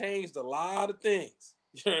changed a lot of things.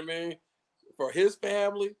 You know what I mean? For his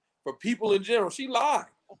family, for people in general. She lied.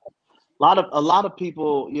 A lot of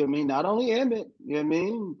people, you know what I mean, not only Emmett, you know what I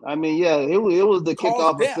mean? I mean, yeah, it was the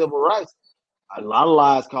kickoff of civil rights. A lot of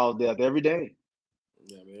lies cause death every day.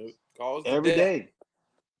 Yeah, man. Cause every day.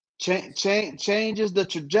 Changes the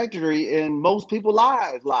trajectory in most people's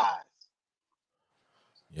lives.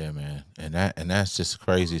 Yeah, man. And that's just a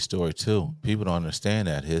crazy story too. People don't understand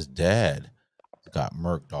that. His dad got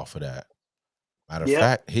murked off of that. Matter of Yep.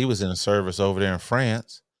 fact, he was in a service over there in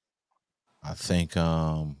France. I think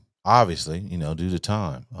obviously, due to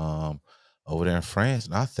time. Over there in France.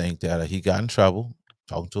 And I think that he got in trouble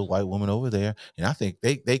talking to a white woman over there. And I think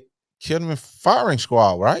they killed him in firing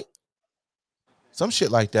squad, right? Some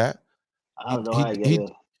shit like that. I He don't know how he I get he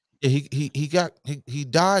it. yeah, he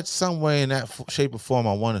died some way in that shape or form,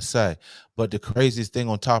 I want to say. But the craziest thing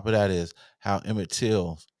on top of that is how Emmett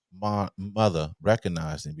Till's mother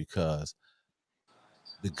recognized him because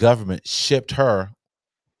the government shipped her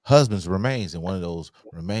husband's remains, and one of those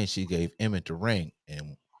remains she gave Emmett the ring.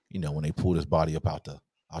 And when they pulled his body up out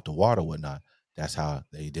the water, whatnot, that's how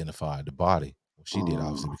they identified the body. Well, she did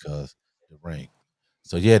obviously because the ring.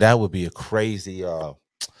 So yeah, that would be a crazy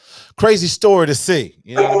story to see.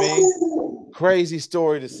 You know what I mean? Crazy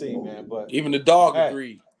story to see, man. But even the dog hey,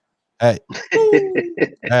 agreed. hey,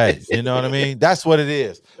 hey, you know what I mean? That's what it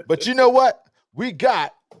is. But you know what? We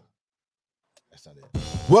got that's not it.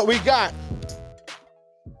 What we got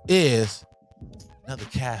is another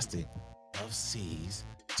casting of C's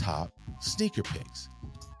top sneaker picks.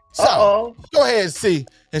 So go ahead and see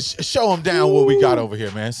and show them down what we got over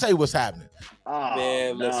here, man. Say what's happening.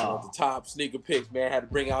 Man, listen, at the top sneaker picks, man, had to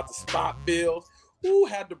bring out the spot bills. Who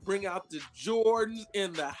had to bring out the Jordans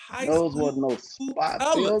in the high Those school wasn't no spot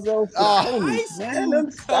colors? bills, those High Saucony's, man.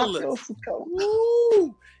 Them spot colors. bills, Saucony.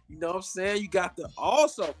 Woo! You know what I'm saying? You got them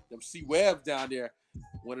C Webs down there,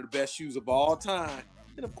 one of the best shoes of all time.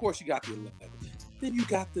 And of course, you got the 11. Then you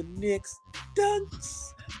got the Knicks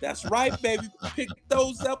Dunks. That's right, baby. Pick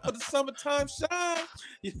those up for the summertime shine.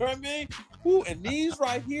 You know what I mean? Ooh, and these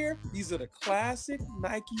right here, these are the classic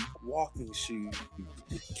Nike walking shoes.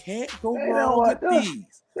 Can't go wrong with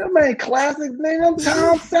these. Them ain't classics, man. Them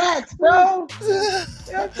Tom Sachs, bro.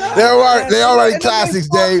 They already classics,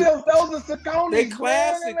 Dave. Those are Saucony. They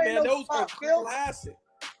classic, man. Those are classic.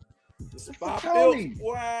 The spot bills,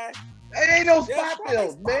 boy. They ain't no spot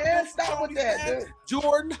bills, man. Stop with that, dude.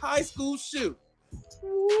 Jordan high school shoe.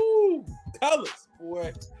 Woo! Colors,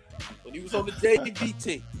 boy. When he was on the JV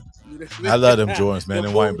team. I love them Jordans, man.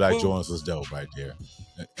 Them white and black Jordans was dope right there.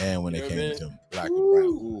 And when they came into them black and brown.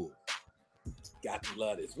 Ooh. Got to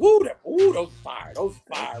love this. Woo, those fire. Those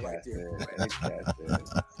fire right there.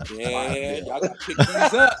 Man, y'all got to pick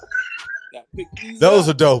these up. Those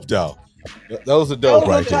are dope, though. Those are dope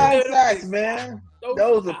right there. Sacks, man.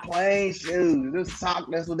 Those are plain shoes.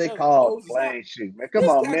 That's what they call plain shoes, man. Come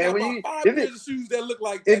on, man. When you shoes that look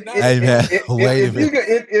like that. Hey, man, wait a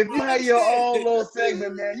minute. If you have your own little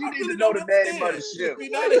segment, man, you need to know the name of the shoe.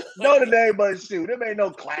 Know the name of the shoe. There ain't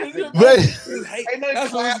no classic. Ain't no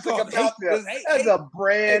classic about them. That's a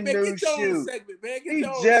brand new shoe. He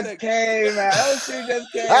just came out. Those shoes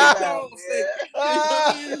just came out.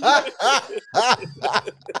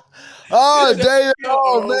 Oh, Dave!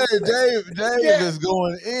 Oh man, Dave is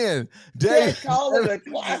going in. Dave, call it a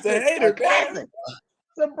classic.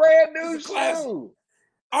 It's a brand new shoe.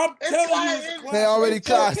 I'm telling you, they already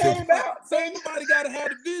classic. Somebody got to have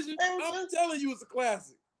the vision. I'm telling you, it's a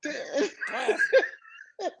classic.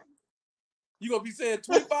 You gonna be saying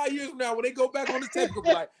 25 years from now when they go back on the tape, you'll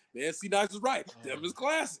be like, man, C Nice is right. Them is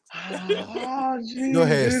classics. Go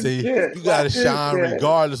ahead, C. You gotta shine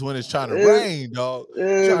regardless when it's trying to rain, dog. You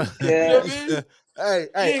know what I mean?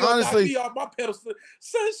 Hey, honestly, me off my pedestal.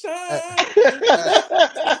 Sunshine.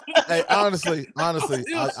 Hey, honestly, I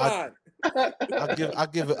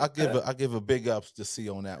give a big ups to C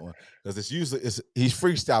on that one because he's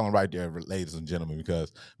freestyling right there, ladies and gentlemen.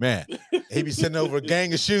 Because man, he be sending over a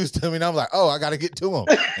gang of shoes to me, and I'm like, oh, I got to get to him,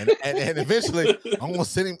 and eventually I'm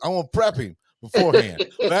gonna prep him beforehand.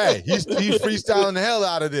 But hey, he's freestyling the hell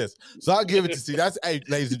out of this, so I'll give it to C. Hey,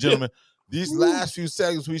 ladies and gentlemen, these last few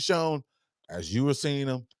segments we shown, as you were seeing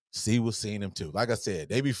them, C was seeing them too. Like I said,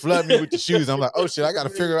 they be flooding me with the shoes. I'm like, oh shit, I got to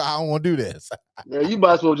figure out how I want to do this. Yeah, you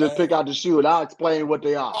might as well just pick out the shoe and I'll explain what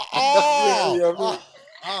they are. Man,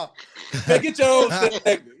 get your own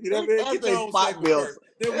segment. You know what I mean? Get your own segment first.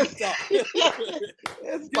 Then we talk.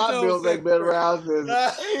 Spot bills ain't been around since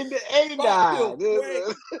 89. You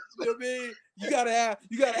know what I mean? You gotta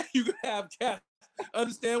have cats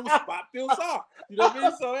understand what spot bills are. You know what I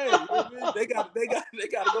mean? So hey, you know what I mean? They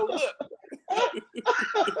gotta go look.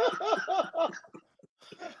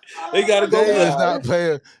 They gotta go.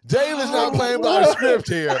 Dave is not playing by the script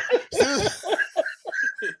here.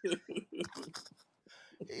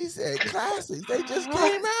 He said classics. They just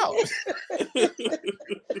came out.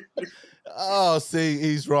 Oh, see,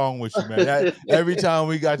 he's wrong with you, man. Every time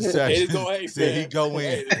we got the section, see, he go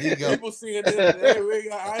in. He go. People seeing this. Hey,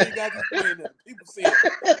 I ain't got to explain that. People seeing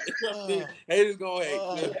it. Haters go,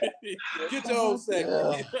 hey, get your own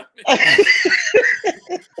segment.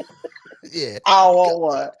 Yeah. I want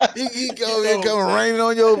one. He come raining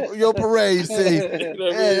on your parade. See,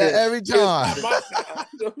 every time.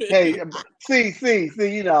 Hey, see,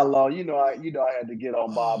 you know how long, you know, I had to get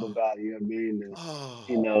on Bob about it. You know what I mean?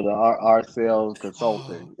 And, our sales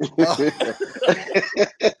consulting.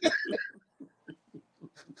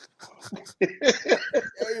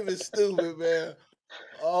 Dave is stupid, man.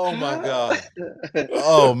 Oh my God.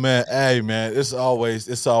 Oh man, hey man, it's always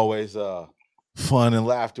fun and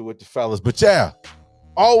laughter with the fellas. But yeah,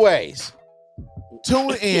 always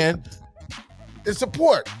tune in and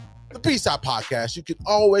support the Peace Out Podcast. You can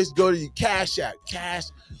always go to your Cash App,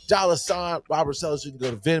 $, Robert Sellers. You can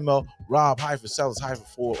go to Venmo,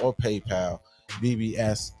 Rob-Sellers-4 or PayPal,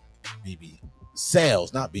 BBS, BB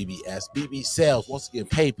Sales, not BBS, BB Sales. Once again,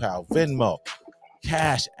 PayPal, Venmo,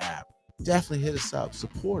 Cash App. Definitely hit us up.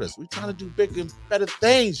 Support us. We're trying to do bigger and better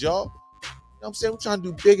things, y'all. You know what I'm saying? We're trying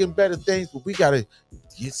to do big and better things, but we got to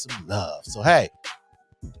get some love. So, hey,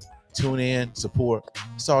 tune in, support.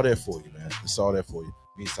 It's all there for you, man. It's all there for you.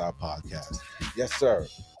 B-Side Podcast. Yes, sir.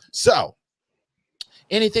 So,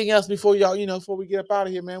 anything else before y'all, before we get up out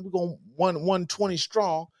of here, man? We're going 120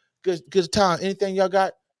 strong. Good time. Anything y'all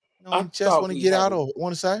got? Just want to get out or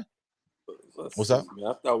want to say? What's up?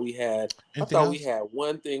 Man, I thought we had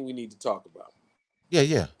one thing we need to talk about.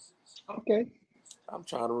 Yeah. Okay. I'm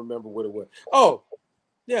trying to remember what it was. Oh,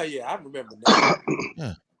 yeah, I remember now.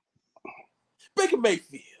 Yeah. Baker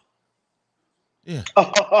Mayfield. Yeah.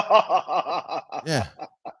 Yeah.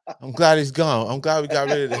 I'm glad he's gone. I'm glad we got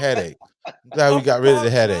rid of the headache.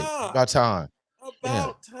 About time.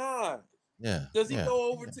 About time. Yeah. Does he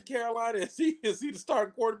go over to Carolina? Is he the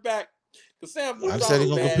starting quarterback? Because Sam I said he's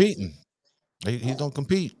gonna compete. He's gonna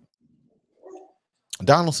compete.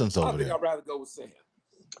 Donaldson's over there. I think I'd rather go with Sam.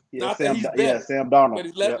 Yeah, Not Sam, that he's better, Sam Darnold. but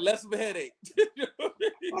he's less of a headache.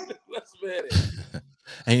 Less of a headache.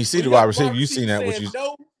 And you see the wide receiver. You've seen that.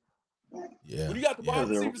 No. Yeah. When you got the wide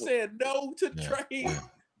receiver saying no to trade,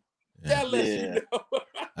 that lets you know.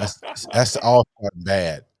 That's all starting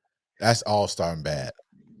bad. That's all starting bad.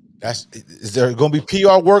 Is there going to be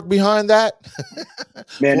PR work behind that?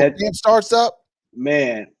 Man, that team starts up.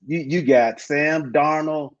 Man, you got Sam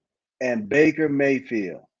Darnold and Baker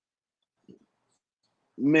Mayfield.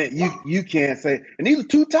 Man, you can't say, and these are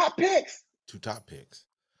two top picks.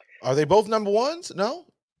 Are they both number ones? No.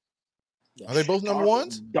 Are they both number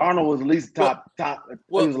ones? Darnold was at least top.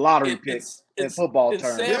 Well, he was a lottery pick in football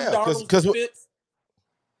terms.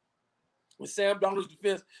 With Sam Darnold's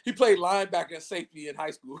defense, he played linebacker and safety in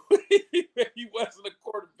high school. He wasn't a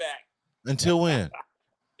quarterback. Until when?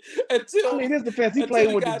 His defense, he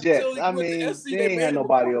played with the Jets. They ain't had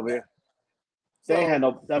nobody over here. They ain't had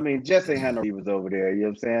no. Jets ain't had no receivers over there. You know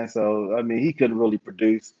what I'm saying? So he couldn't really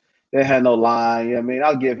produce. They had no line.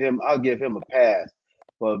 I'll give him a pass.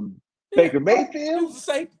 But Baker Mayfield, he was a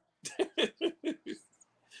safety.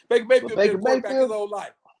 Baker Mayfield been a quarterback his whole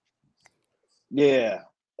life. Yeah.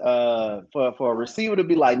 For a receiver to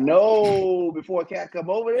be like no before a cat come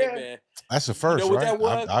over there. Hey, man. That's the first, what right? that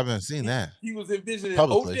was? I haven't seen that. He was envisioning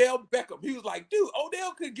Odell Beckham. He was like, dude,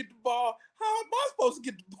 Odell couldn't get the ball. How am I supposed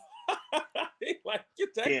to get the ball? He like,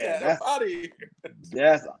 get that cat up out of here.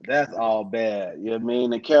 That's all bad. You know what I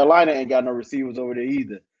mean? And Carolina ain't got no receivers over there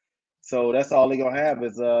either. So that's all they're gonna have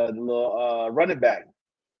is the little running back.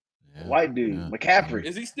 White dude, McCaffrey.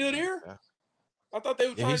 Is he still there? Yeah. I thought they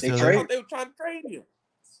were trying to trade him.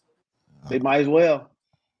 They might as well.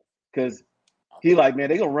 Because he like, man,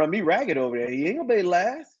 they gonna run me ragged over there. He ain't gonna be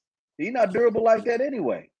last. He's not durable like that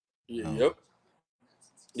anyway. Yep.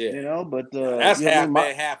 Yeah. But that's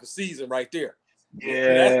half a season right there.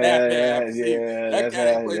 Yeah, that's half a season. That guy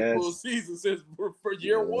ain't played full season since for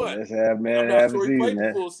year one. That's half a season. Played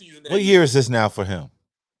the full season. What year is this now for him?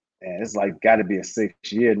 Man, it's like got to be a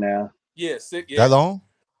 6th year now. Yeah, 6. Yeah. That long?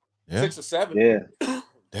 Yeah. 6 or 7. Yeah.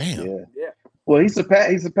 Damn. Yeah. Well, he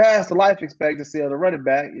surpassed the life expectancy of the running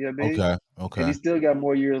back. You know what I mean? Okay. And he still got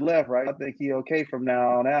more years left, right? I think he okay from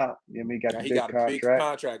now on out. You know what I mean? He got a big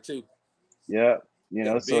contract too. Yeah.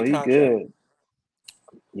 So he good.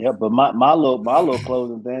 Yeah, but my little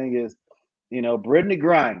closing thing is, Brittany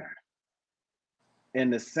Griner. In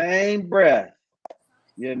the same breath,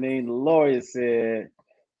 you know what I mean? The lawyer said,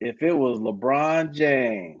 if it was LeBron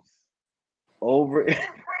James over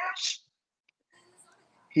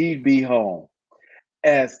he'd be home.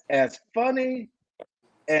 As funny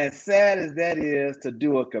and sad as that is to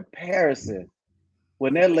do a comparison,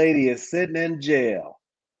 when that lady is sitting in jail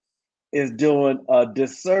is doing a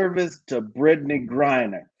disservice to Brittany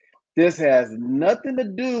Griner. This has nothing to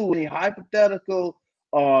do with any hypothetical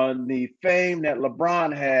on the fame that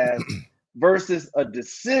LeBron has versus a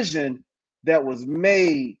decision that was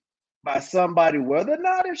made by somebody, whether or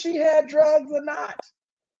not if she had drugs or not,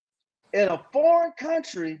 in a foreign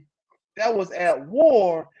country that was at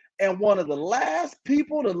war and one of the last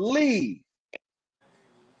people to leave.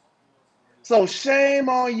 So shame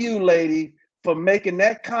on you, lady, for making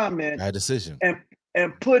that comment. Bad decision.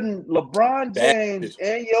 And putting LeBron James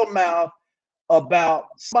in your mouth about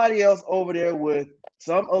somebody else over there with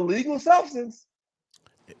some illegal substance.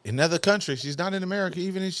 In another country. She's not in America,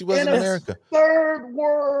 even if she was in America. Third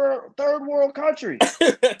world country.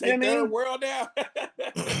 Third world now.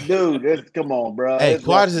 Dude, come on, bro. Hey,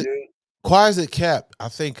 quiet as it kept. I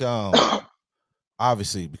think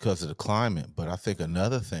obviously because of the climate, but I think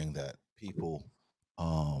another thing that people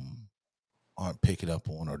aren't picking up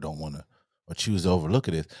on or don't want to or choose to overlook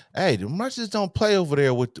it is, hey, the Russians don't play over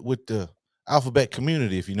there with the alphabet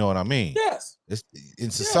community, if you know what I mean. Yes. It's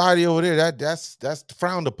in society over there, that's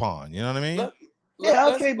frowned upon. You know what I mean?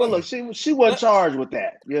 Okay, but look, she wasn't charged with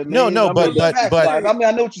that. You know what I mean? But I mean,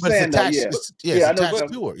 I know what you're saying. Though, it's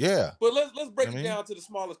attached to her. Yeah. But let's break it down to the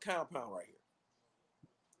smallest compound right here.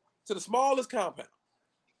 To the smallest compound.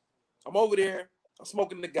 I'm over there. I'm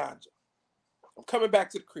smoking the ganja. I'm coming back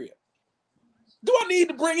to the crib. Do I need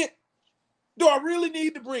to bring it? Do I really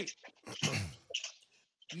need to bring it?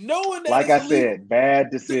 Knowing that, like I said, bad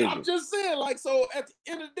decision. I'm just saying, like, so at the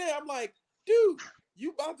end of the day, I'm like, dude,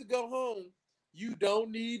 you about to go home. You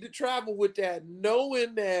don't need to travel with that,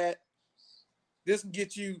 knowing that this can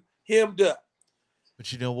get you hemmed up.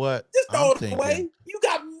 But you know what? Just throw it away. You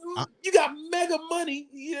got mega money.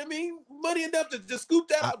 You know what I mean? Money enough to just scoop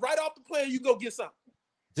that out right off the plane. You go get something.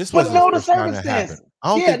 This was know the circumstances.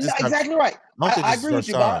 Exactly right. I agree with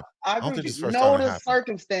you, Bob. I agree with you. Know the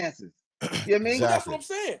circumstances. You know what I mean? Exactly. That's what I'm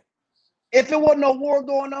saying. If there wasn't no war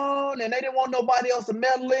going on and they didn't want nobody else to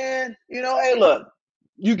meddle in, hey, look,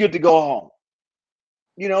 you get to go home.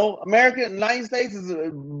 United States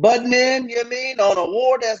is butting in, you know what I mean, on a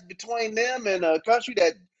war that's between them and a country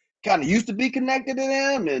that kind of used to be connected to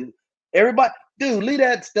them and everybody. Dude, leave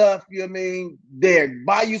that stuff, you know what I mean, there.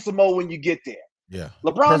 Buy you some more when you get there. Yeah.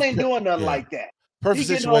 LeBron ain't doing nothing like that. Perfect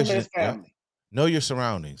situation. His family. Know your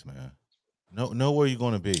surroundings, man. Know where you're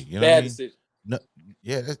going to be. You know bad what I mean? Decision. No,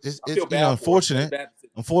 yeah, it's unfortunate.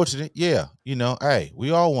 Unfortunate, yeah. Hey,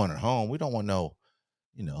 we all want her home. We don't want no,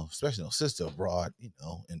 especially no sister abroad, in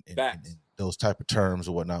those type of terms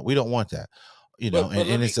or whatnot. We don't want that,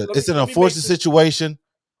 and it's an unfortunate situation,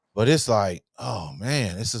 but it's like, oh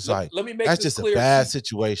man, it's just that's just a bad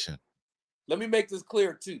situation. Let me make this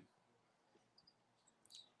clear too.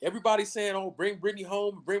 Everybody's saying, "Oh, bring Brittany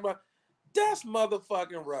home, that's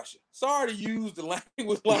motherfucking Russia." Sorry to use the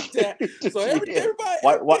language like that. So everybody,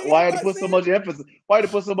 why to put so much emphasis? Why to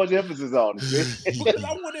put so much emphasis on it? Because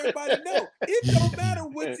I want everybody to know it don't matter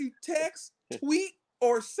what you text, tweet,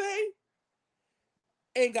 or say.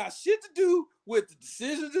 Ain't got shit to do with the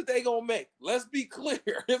decisions that they gonna make. Let's be clear.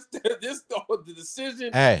 It's the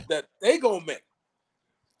decision that they gonna make.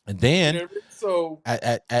 And then, so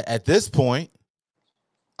at this point,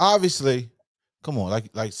 obviously, come on,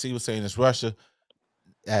 like C was saying, it's Russia.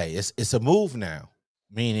 Hey, it's a move now,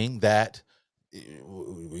 meaning that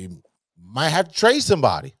we might have to trade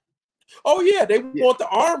somebody. Oh yeah, they want the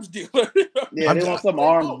arms dealer. They want some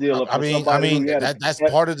arms dealer. I mean, that's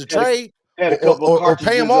part of the trade. Or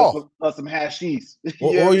pay them off. Some hashish.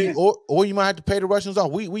 or you might have to pay the Russians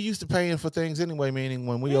off. We used to paying for things anyway, meaning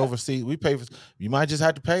when we overseas, we pay for. You might just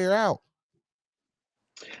have to pay her out.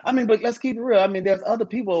 I mean, but let's keep it real. I mean, there's other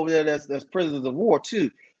people over there that's prisoners of war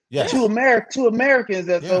too. Yeah, two Americans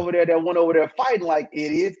that's over there that went over there fighting like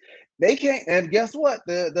idiots. They can't. And guess what?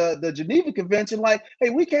 The Geneva Convention, like, hey,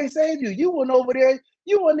 we can't save you. You went over there.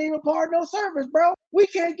 You wasn't even part of no service, bro. We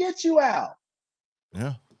can't get you out.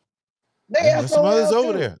 Yeah. There's some others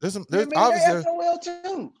over there. There's obviously SOL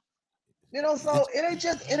too. So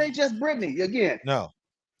it ain't just Brittany again. No,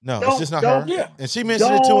 it's just not her. Yeah. And she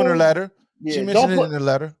mentioned it too in her letter. Yeah, she mentioned it in her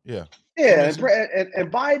letter. Yeah. Yeah, and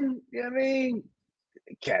Biden, you know what I mean?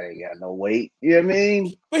 Cat ain't got no weight. You know what I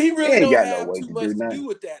mean? But he really don't have too much to do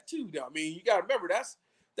with that too. I mean, you gotta remember that's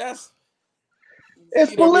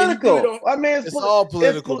it's political. I mean, it's all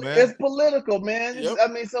political, man. It's political, man. Yep. I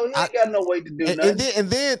mean, so he ain't got no weight to do nothing.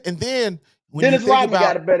 And then when Dennis Rodman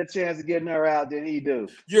got a better chance of getting her out than he do.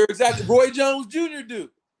 You're exactly. Roy Jones Jr. do.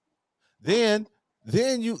 Then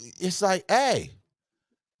it's like, hey,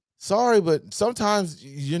 sorry, but sometimes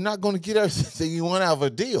you're not going to get everything you want out of a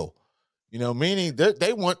deal. Meaning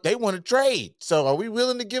they want to trade. So are we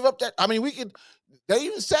willing to give up that? I mean, we could. They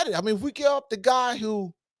even said it. I mean, if we give up the guy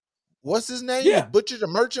who, what's his name? The butcher, the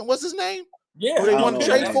merchant. What's his name? Yeah, who they want to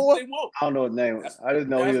trade for? I don't know his name. I just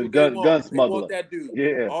know he was gun smuggler. They want that dude.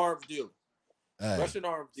 Yeah, arms dealer. Russian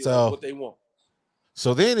arms dealer. So, is what they want.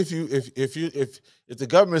 So then, if the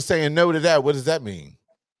government is saying no to that, what does that mean?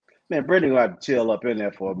 Man, Brittany gonna have to chill up in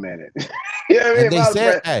there for a minute. You know what I mean? They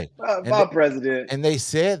said, my president. And they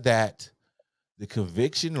said that the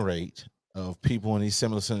conviction rate of people in these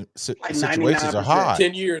similar situations are high.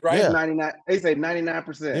 10 years, right? Yeah. 99. They say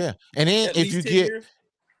 99%. Yeah, and then At if you get, years?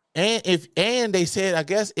 and they said, I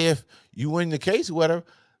guess if you win the case or whatever,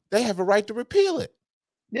 they have a right to repeal it.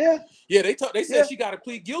 Yeah. Yeah, they said she got to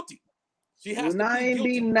plead guilty. She has to plead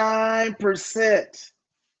guilty. 99%.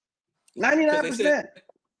 99%.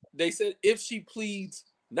 They said if she pleads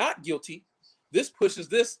not guilty, this pushes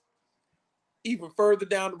this even further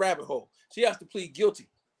down the rabbit hole. She has to plead guilty.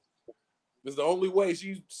 It's the only way.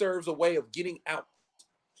 She serves a way of getting out.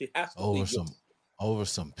 She has to plead guilty. Over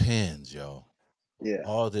some pins, yo. Yeah.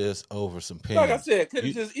 All this over some pins. Like I said, could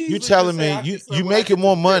have just easily. You telling me you making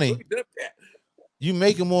more money? You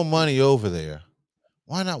making more money over there?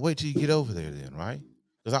 Why not wait till you get over there then, right?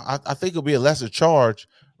 Because I think it'll be a lesser charge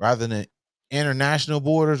rather than international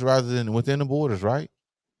borders, rather than within the borders, right?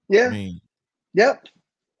 Yeah. I mean, Yep.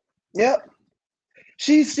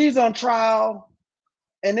 She's on trial,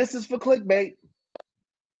 and this is for clickbait.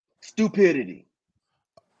 Stupidity.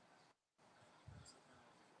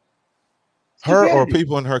 Her or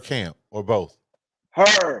people in her camp, or both?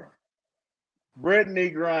 Her.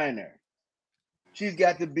 Brittany Griner. She's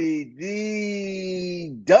got to be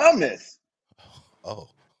the dumbest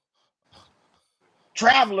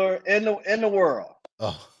traveler in the world.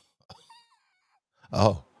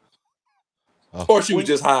 Or she was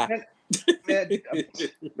just high.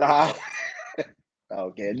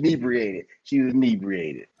 Okay, inebriated. She was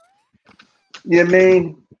inebriated. You know what I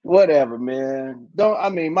mean? Whatever, man.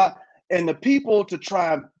 And the people to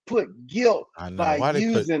try and put guilt by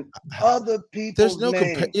using other people's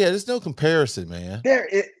names. There's no comparison, man. There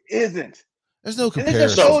it isn't. There's no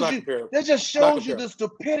comparison. That just shows you the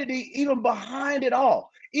stupidity even behind it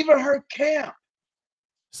all. Even her camp.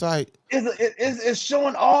 It's like it's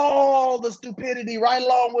showing all the stupidity right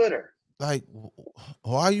along with her. Like,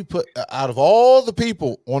 why you put out of all the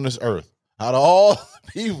people on this earth, out of all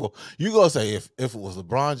the people, you gonna say if it was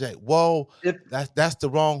LeBron James? Whoa, that's the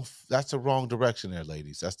wrong direction there,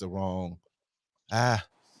 ladies. That's the wrong. I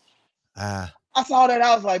saw that.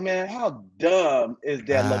 I was like, man, how dumb is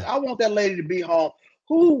that? Look, I want that lady to be home.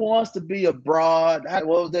 Who wants to be abroad? What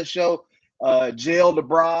was that show? Jailed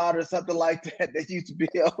Abroad or something like that. That used to be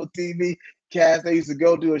on TV. Cast. They used to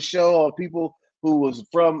go do a show on people who was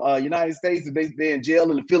from United States and they're in jail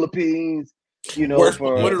in the Philippines.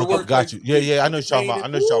 Got you. Yeah. I know you're talking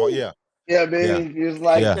about. Yeah. Yeah, man. It's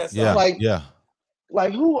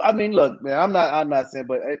like who? I mean, look, man. I'm not saying,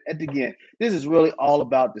 but at the end, this is really all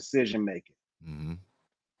about decision making. Mm-hmm.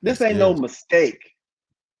 This ain't no mistake.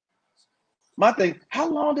 My thing. How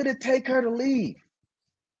long did it take her to leave?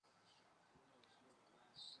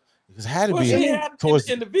 Because it had to be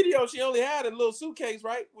in the video. She only had a little suitcase,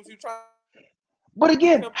 right? Was you trying? But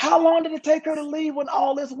again, how long did it take her to leave when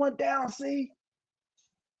all this went down? See,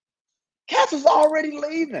 Cass was already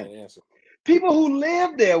leaving. People who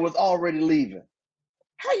lived there was already leaving.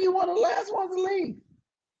 How you one of the last ones to leave?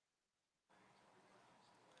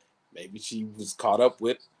 Maybe she was caught up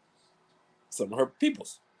with some of her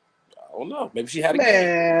peoples. I don't know. Maybe she had a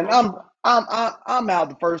man. I'm out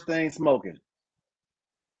the first thing smoking.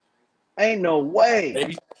 Ain't no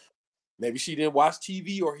way. Maybe she didn't watch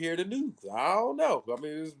TV or hear the news. I don't know. I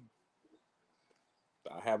mean,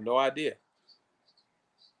 I have no idea.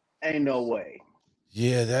 Ain't no way.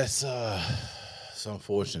 Yeah, that's it's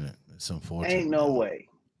unfortunate. It's unfortunate. Ain't no way.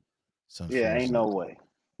 Yeah, ain't no way.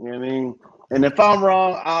 You know what I mean? And if I'm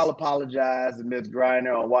wrong, I'll apologize to Ms.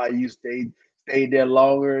 Griner on why you stayed there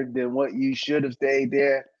longer than what you should have stayed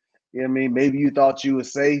there. You know what I mean? Maybe you thought you were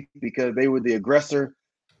safe because they were the aggressor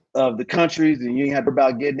of the countries and you ain't have to worry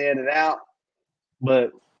about getting in and out.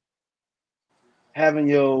 But having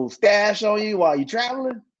your stash on you while you're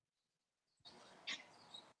traveling,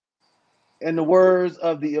 in the words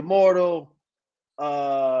of the immortal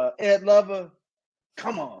Ed Lover,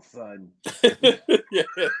 come on, son. Yeah,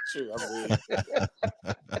 true. I mean.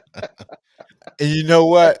 And you know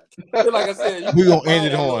what? Like I said, we're going to end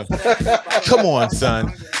it on. Come on,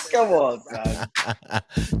 son. Come on, son.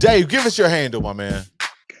 Dave, give us your handle, my man.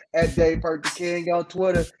 At Dave Perkins King on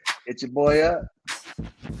Twitter. Hit your boy up.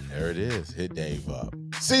 There it is. Hit Dave up.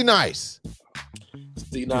 See, nice.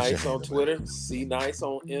 C Nice on Twitter, C Nice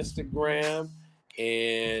on Instagram,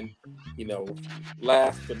 and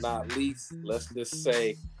last but not least, let's just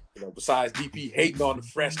say, besides DP hating on the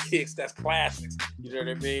fresh kicks, that's classics. You know what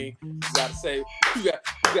I mean? You gotta say, you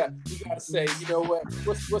gotta say, you know what?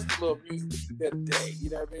 What's the little music of the day? You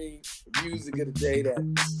know what I mean? The music of the day that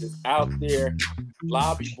is out there.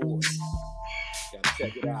 Lobby Boy. Gotta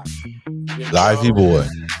check it out. Lively Boy.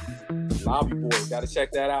 Lobby Boy. Gotta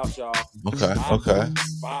check that out, y'all. Okay.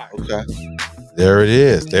 There it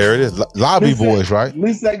is. Lobby Boys, right?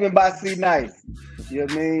 New segment by C Nice. You know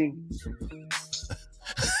what I mean?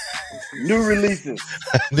 New releases.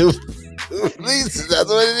 New releases. That's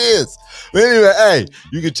what it is. But anyway, hey,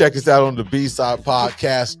 you can check us out on the B-Side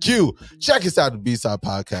Podcast Q. Check us out, the B-Side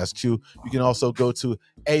Podcast Q. You can also go to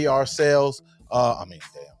AR Sales.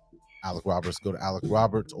 Alec Roberts. Go to Alec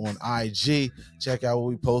Roberts on IG. Check out what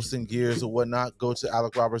we posting, gears or whatnot. Go to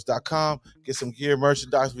alecroberts.com. Get some gear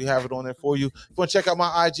merchandise. We have it on there for you. If you want to check out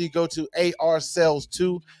my IG, go to AR Sales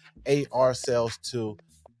 2. AR Sales 2.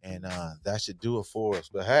 And that should do it for us.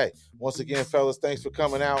 But hey, once again, fellas, thanks for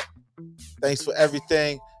coming out. Thanks for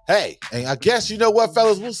everything. Hey, and I guess you know what,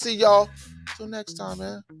 fellas? We'll see y'all till next time,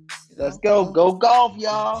 man. Let's go. Go golf,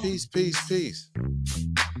 y'all. Peace.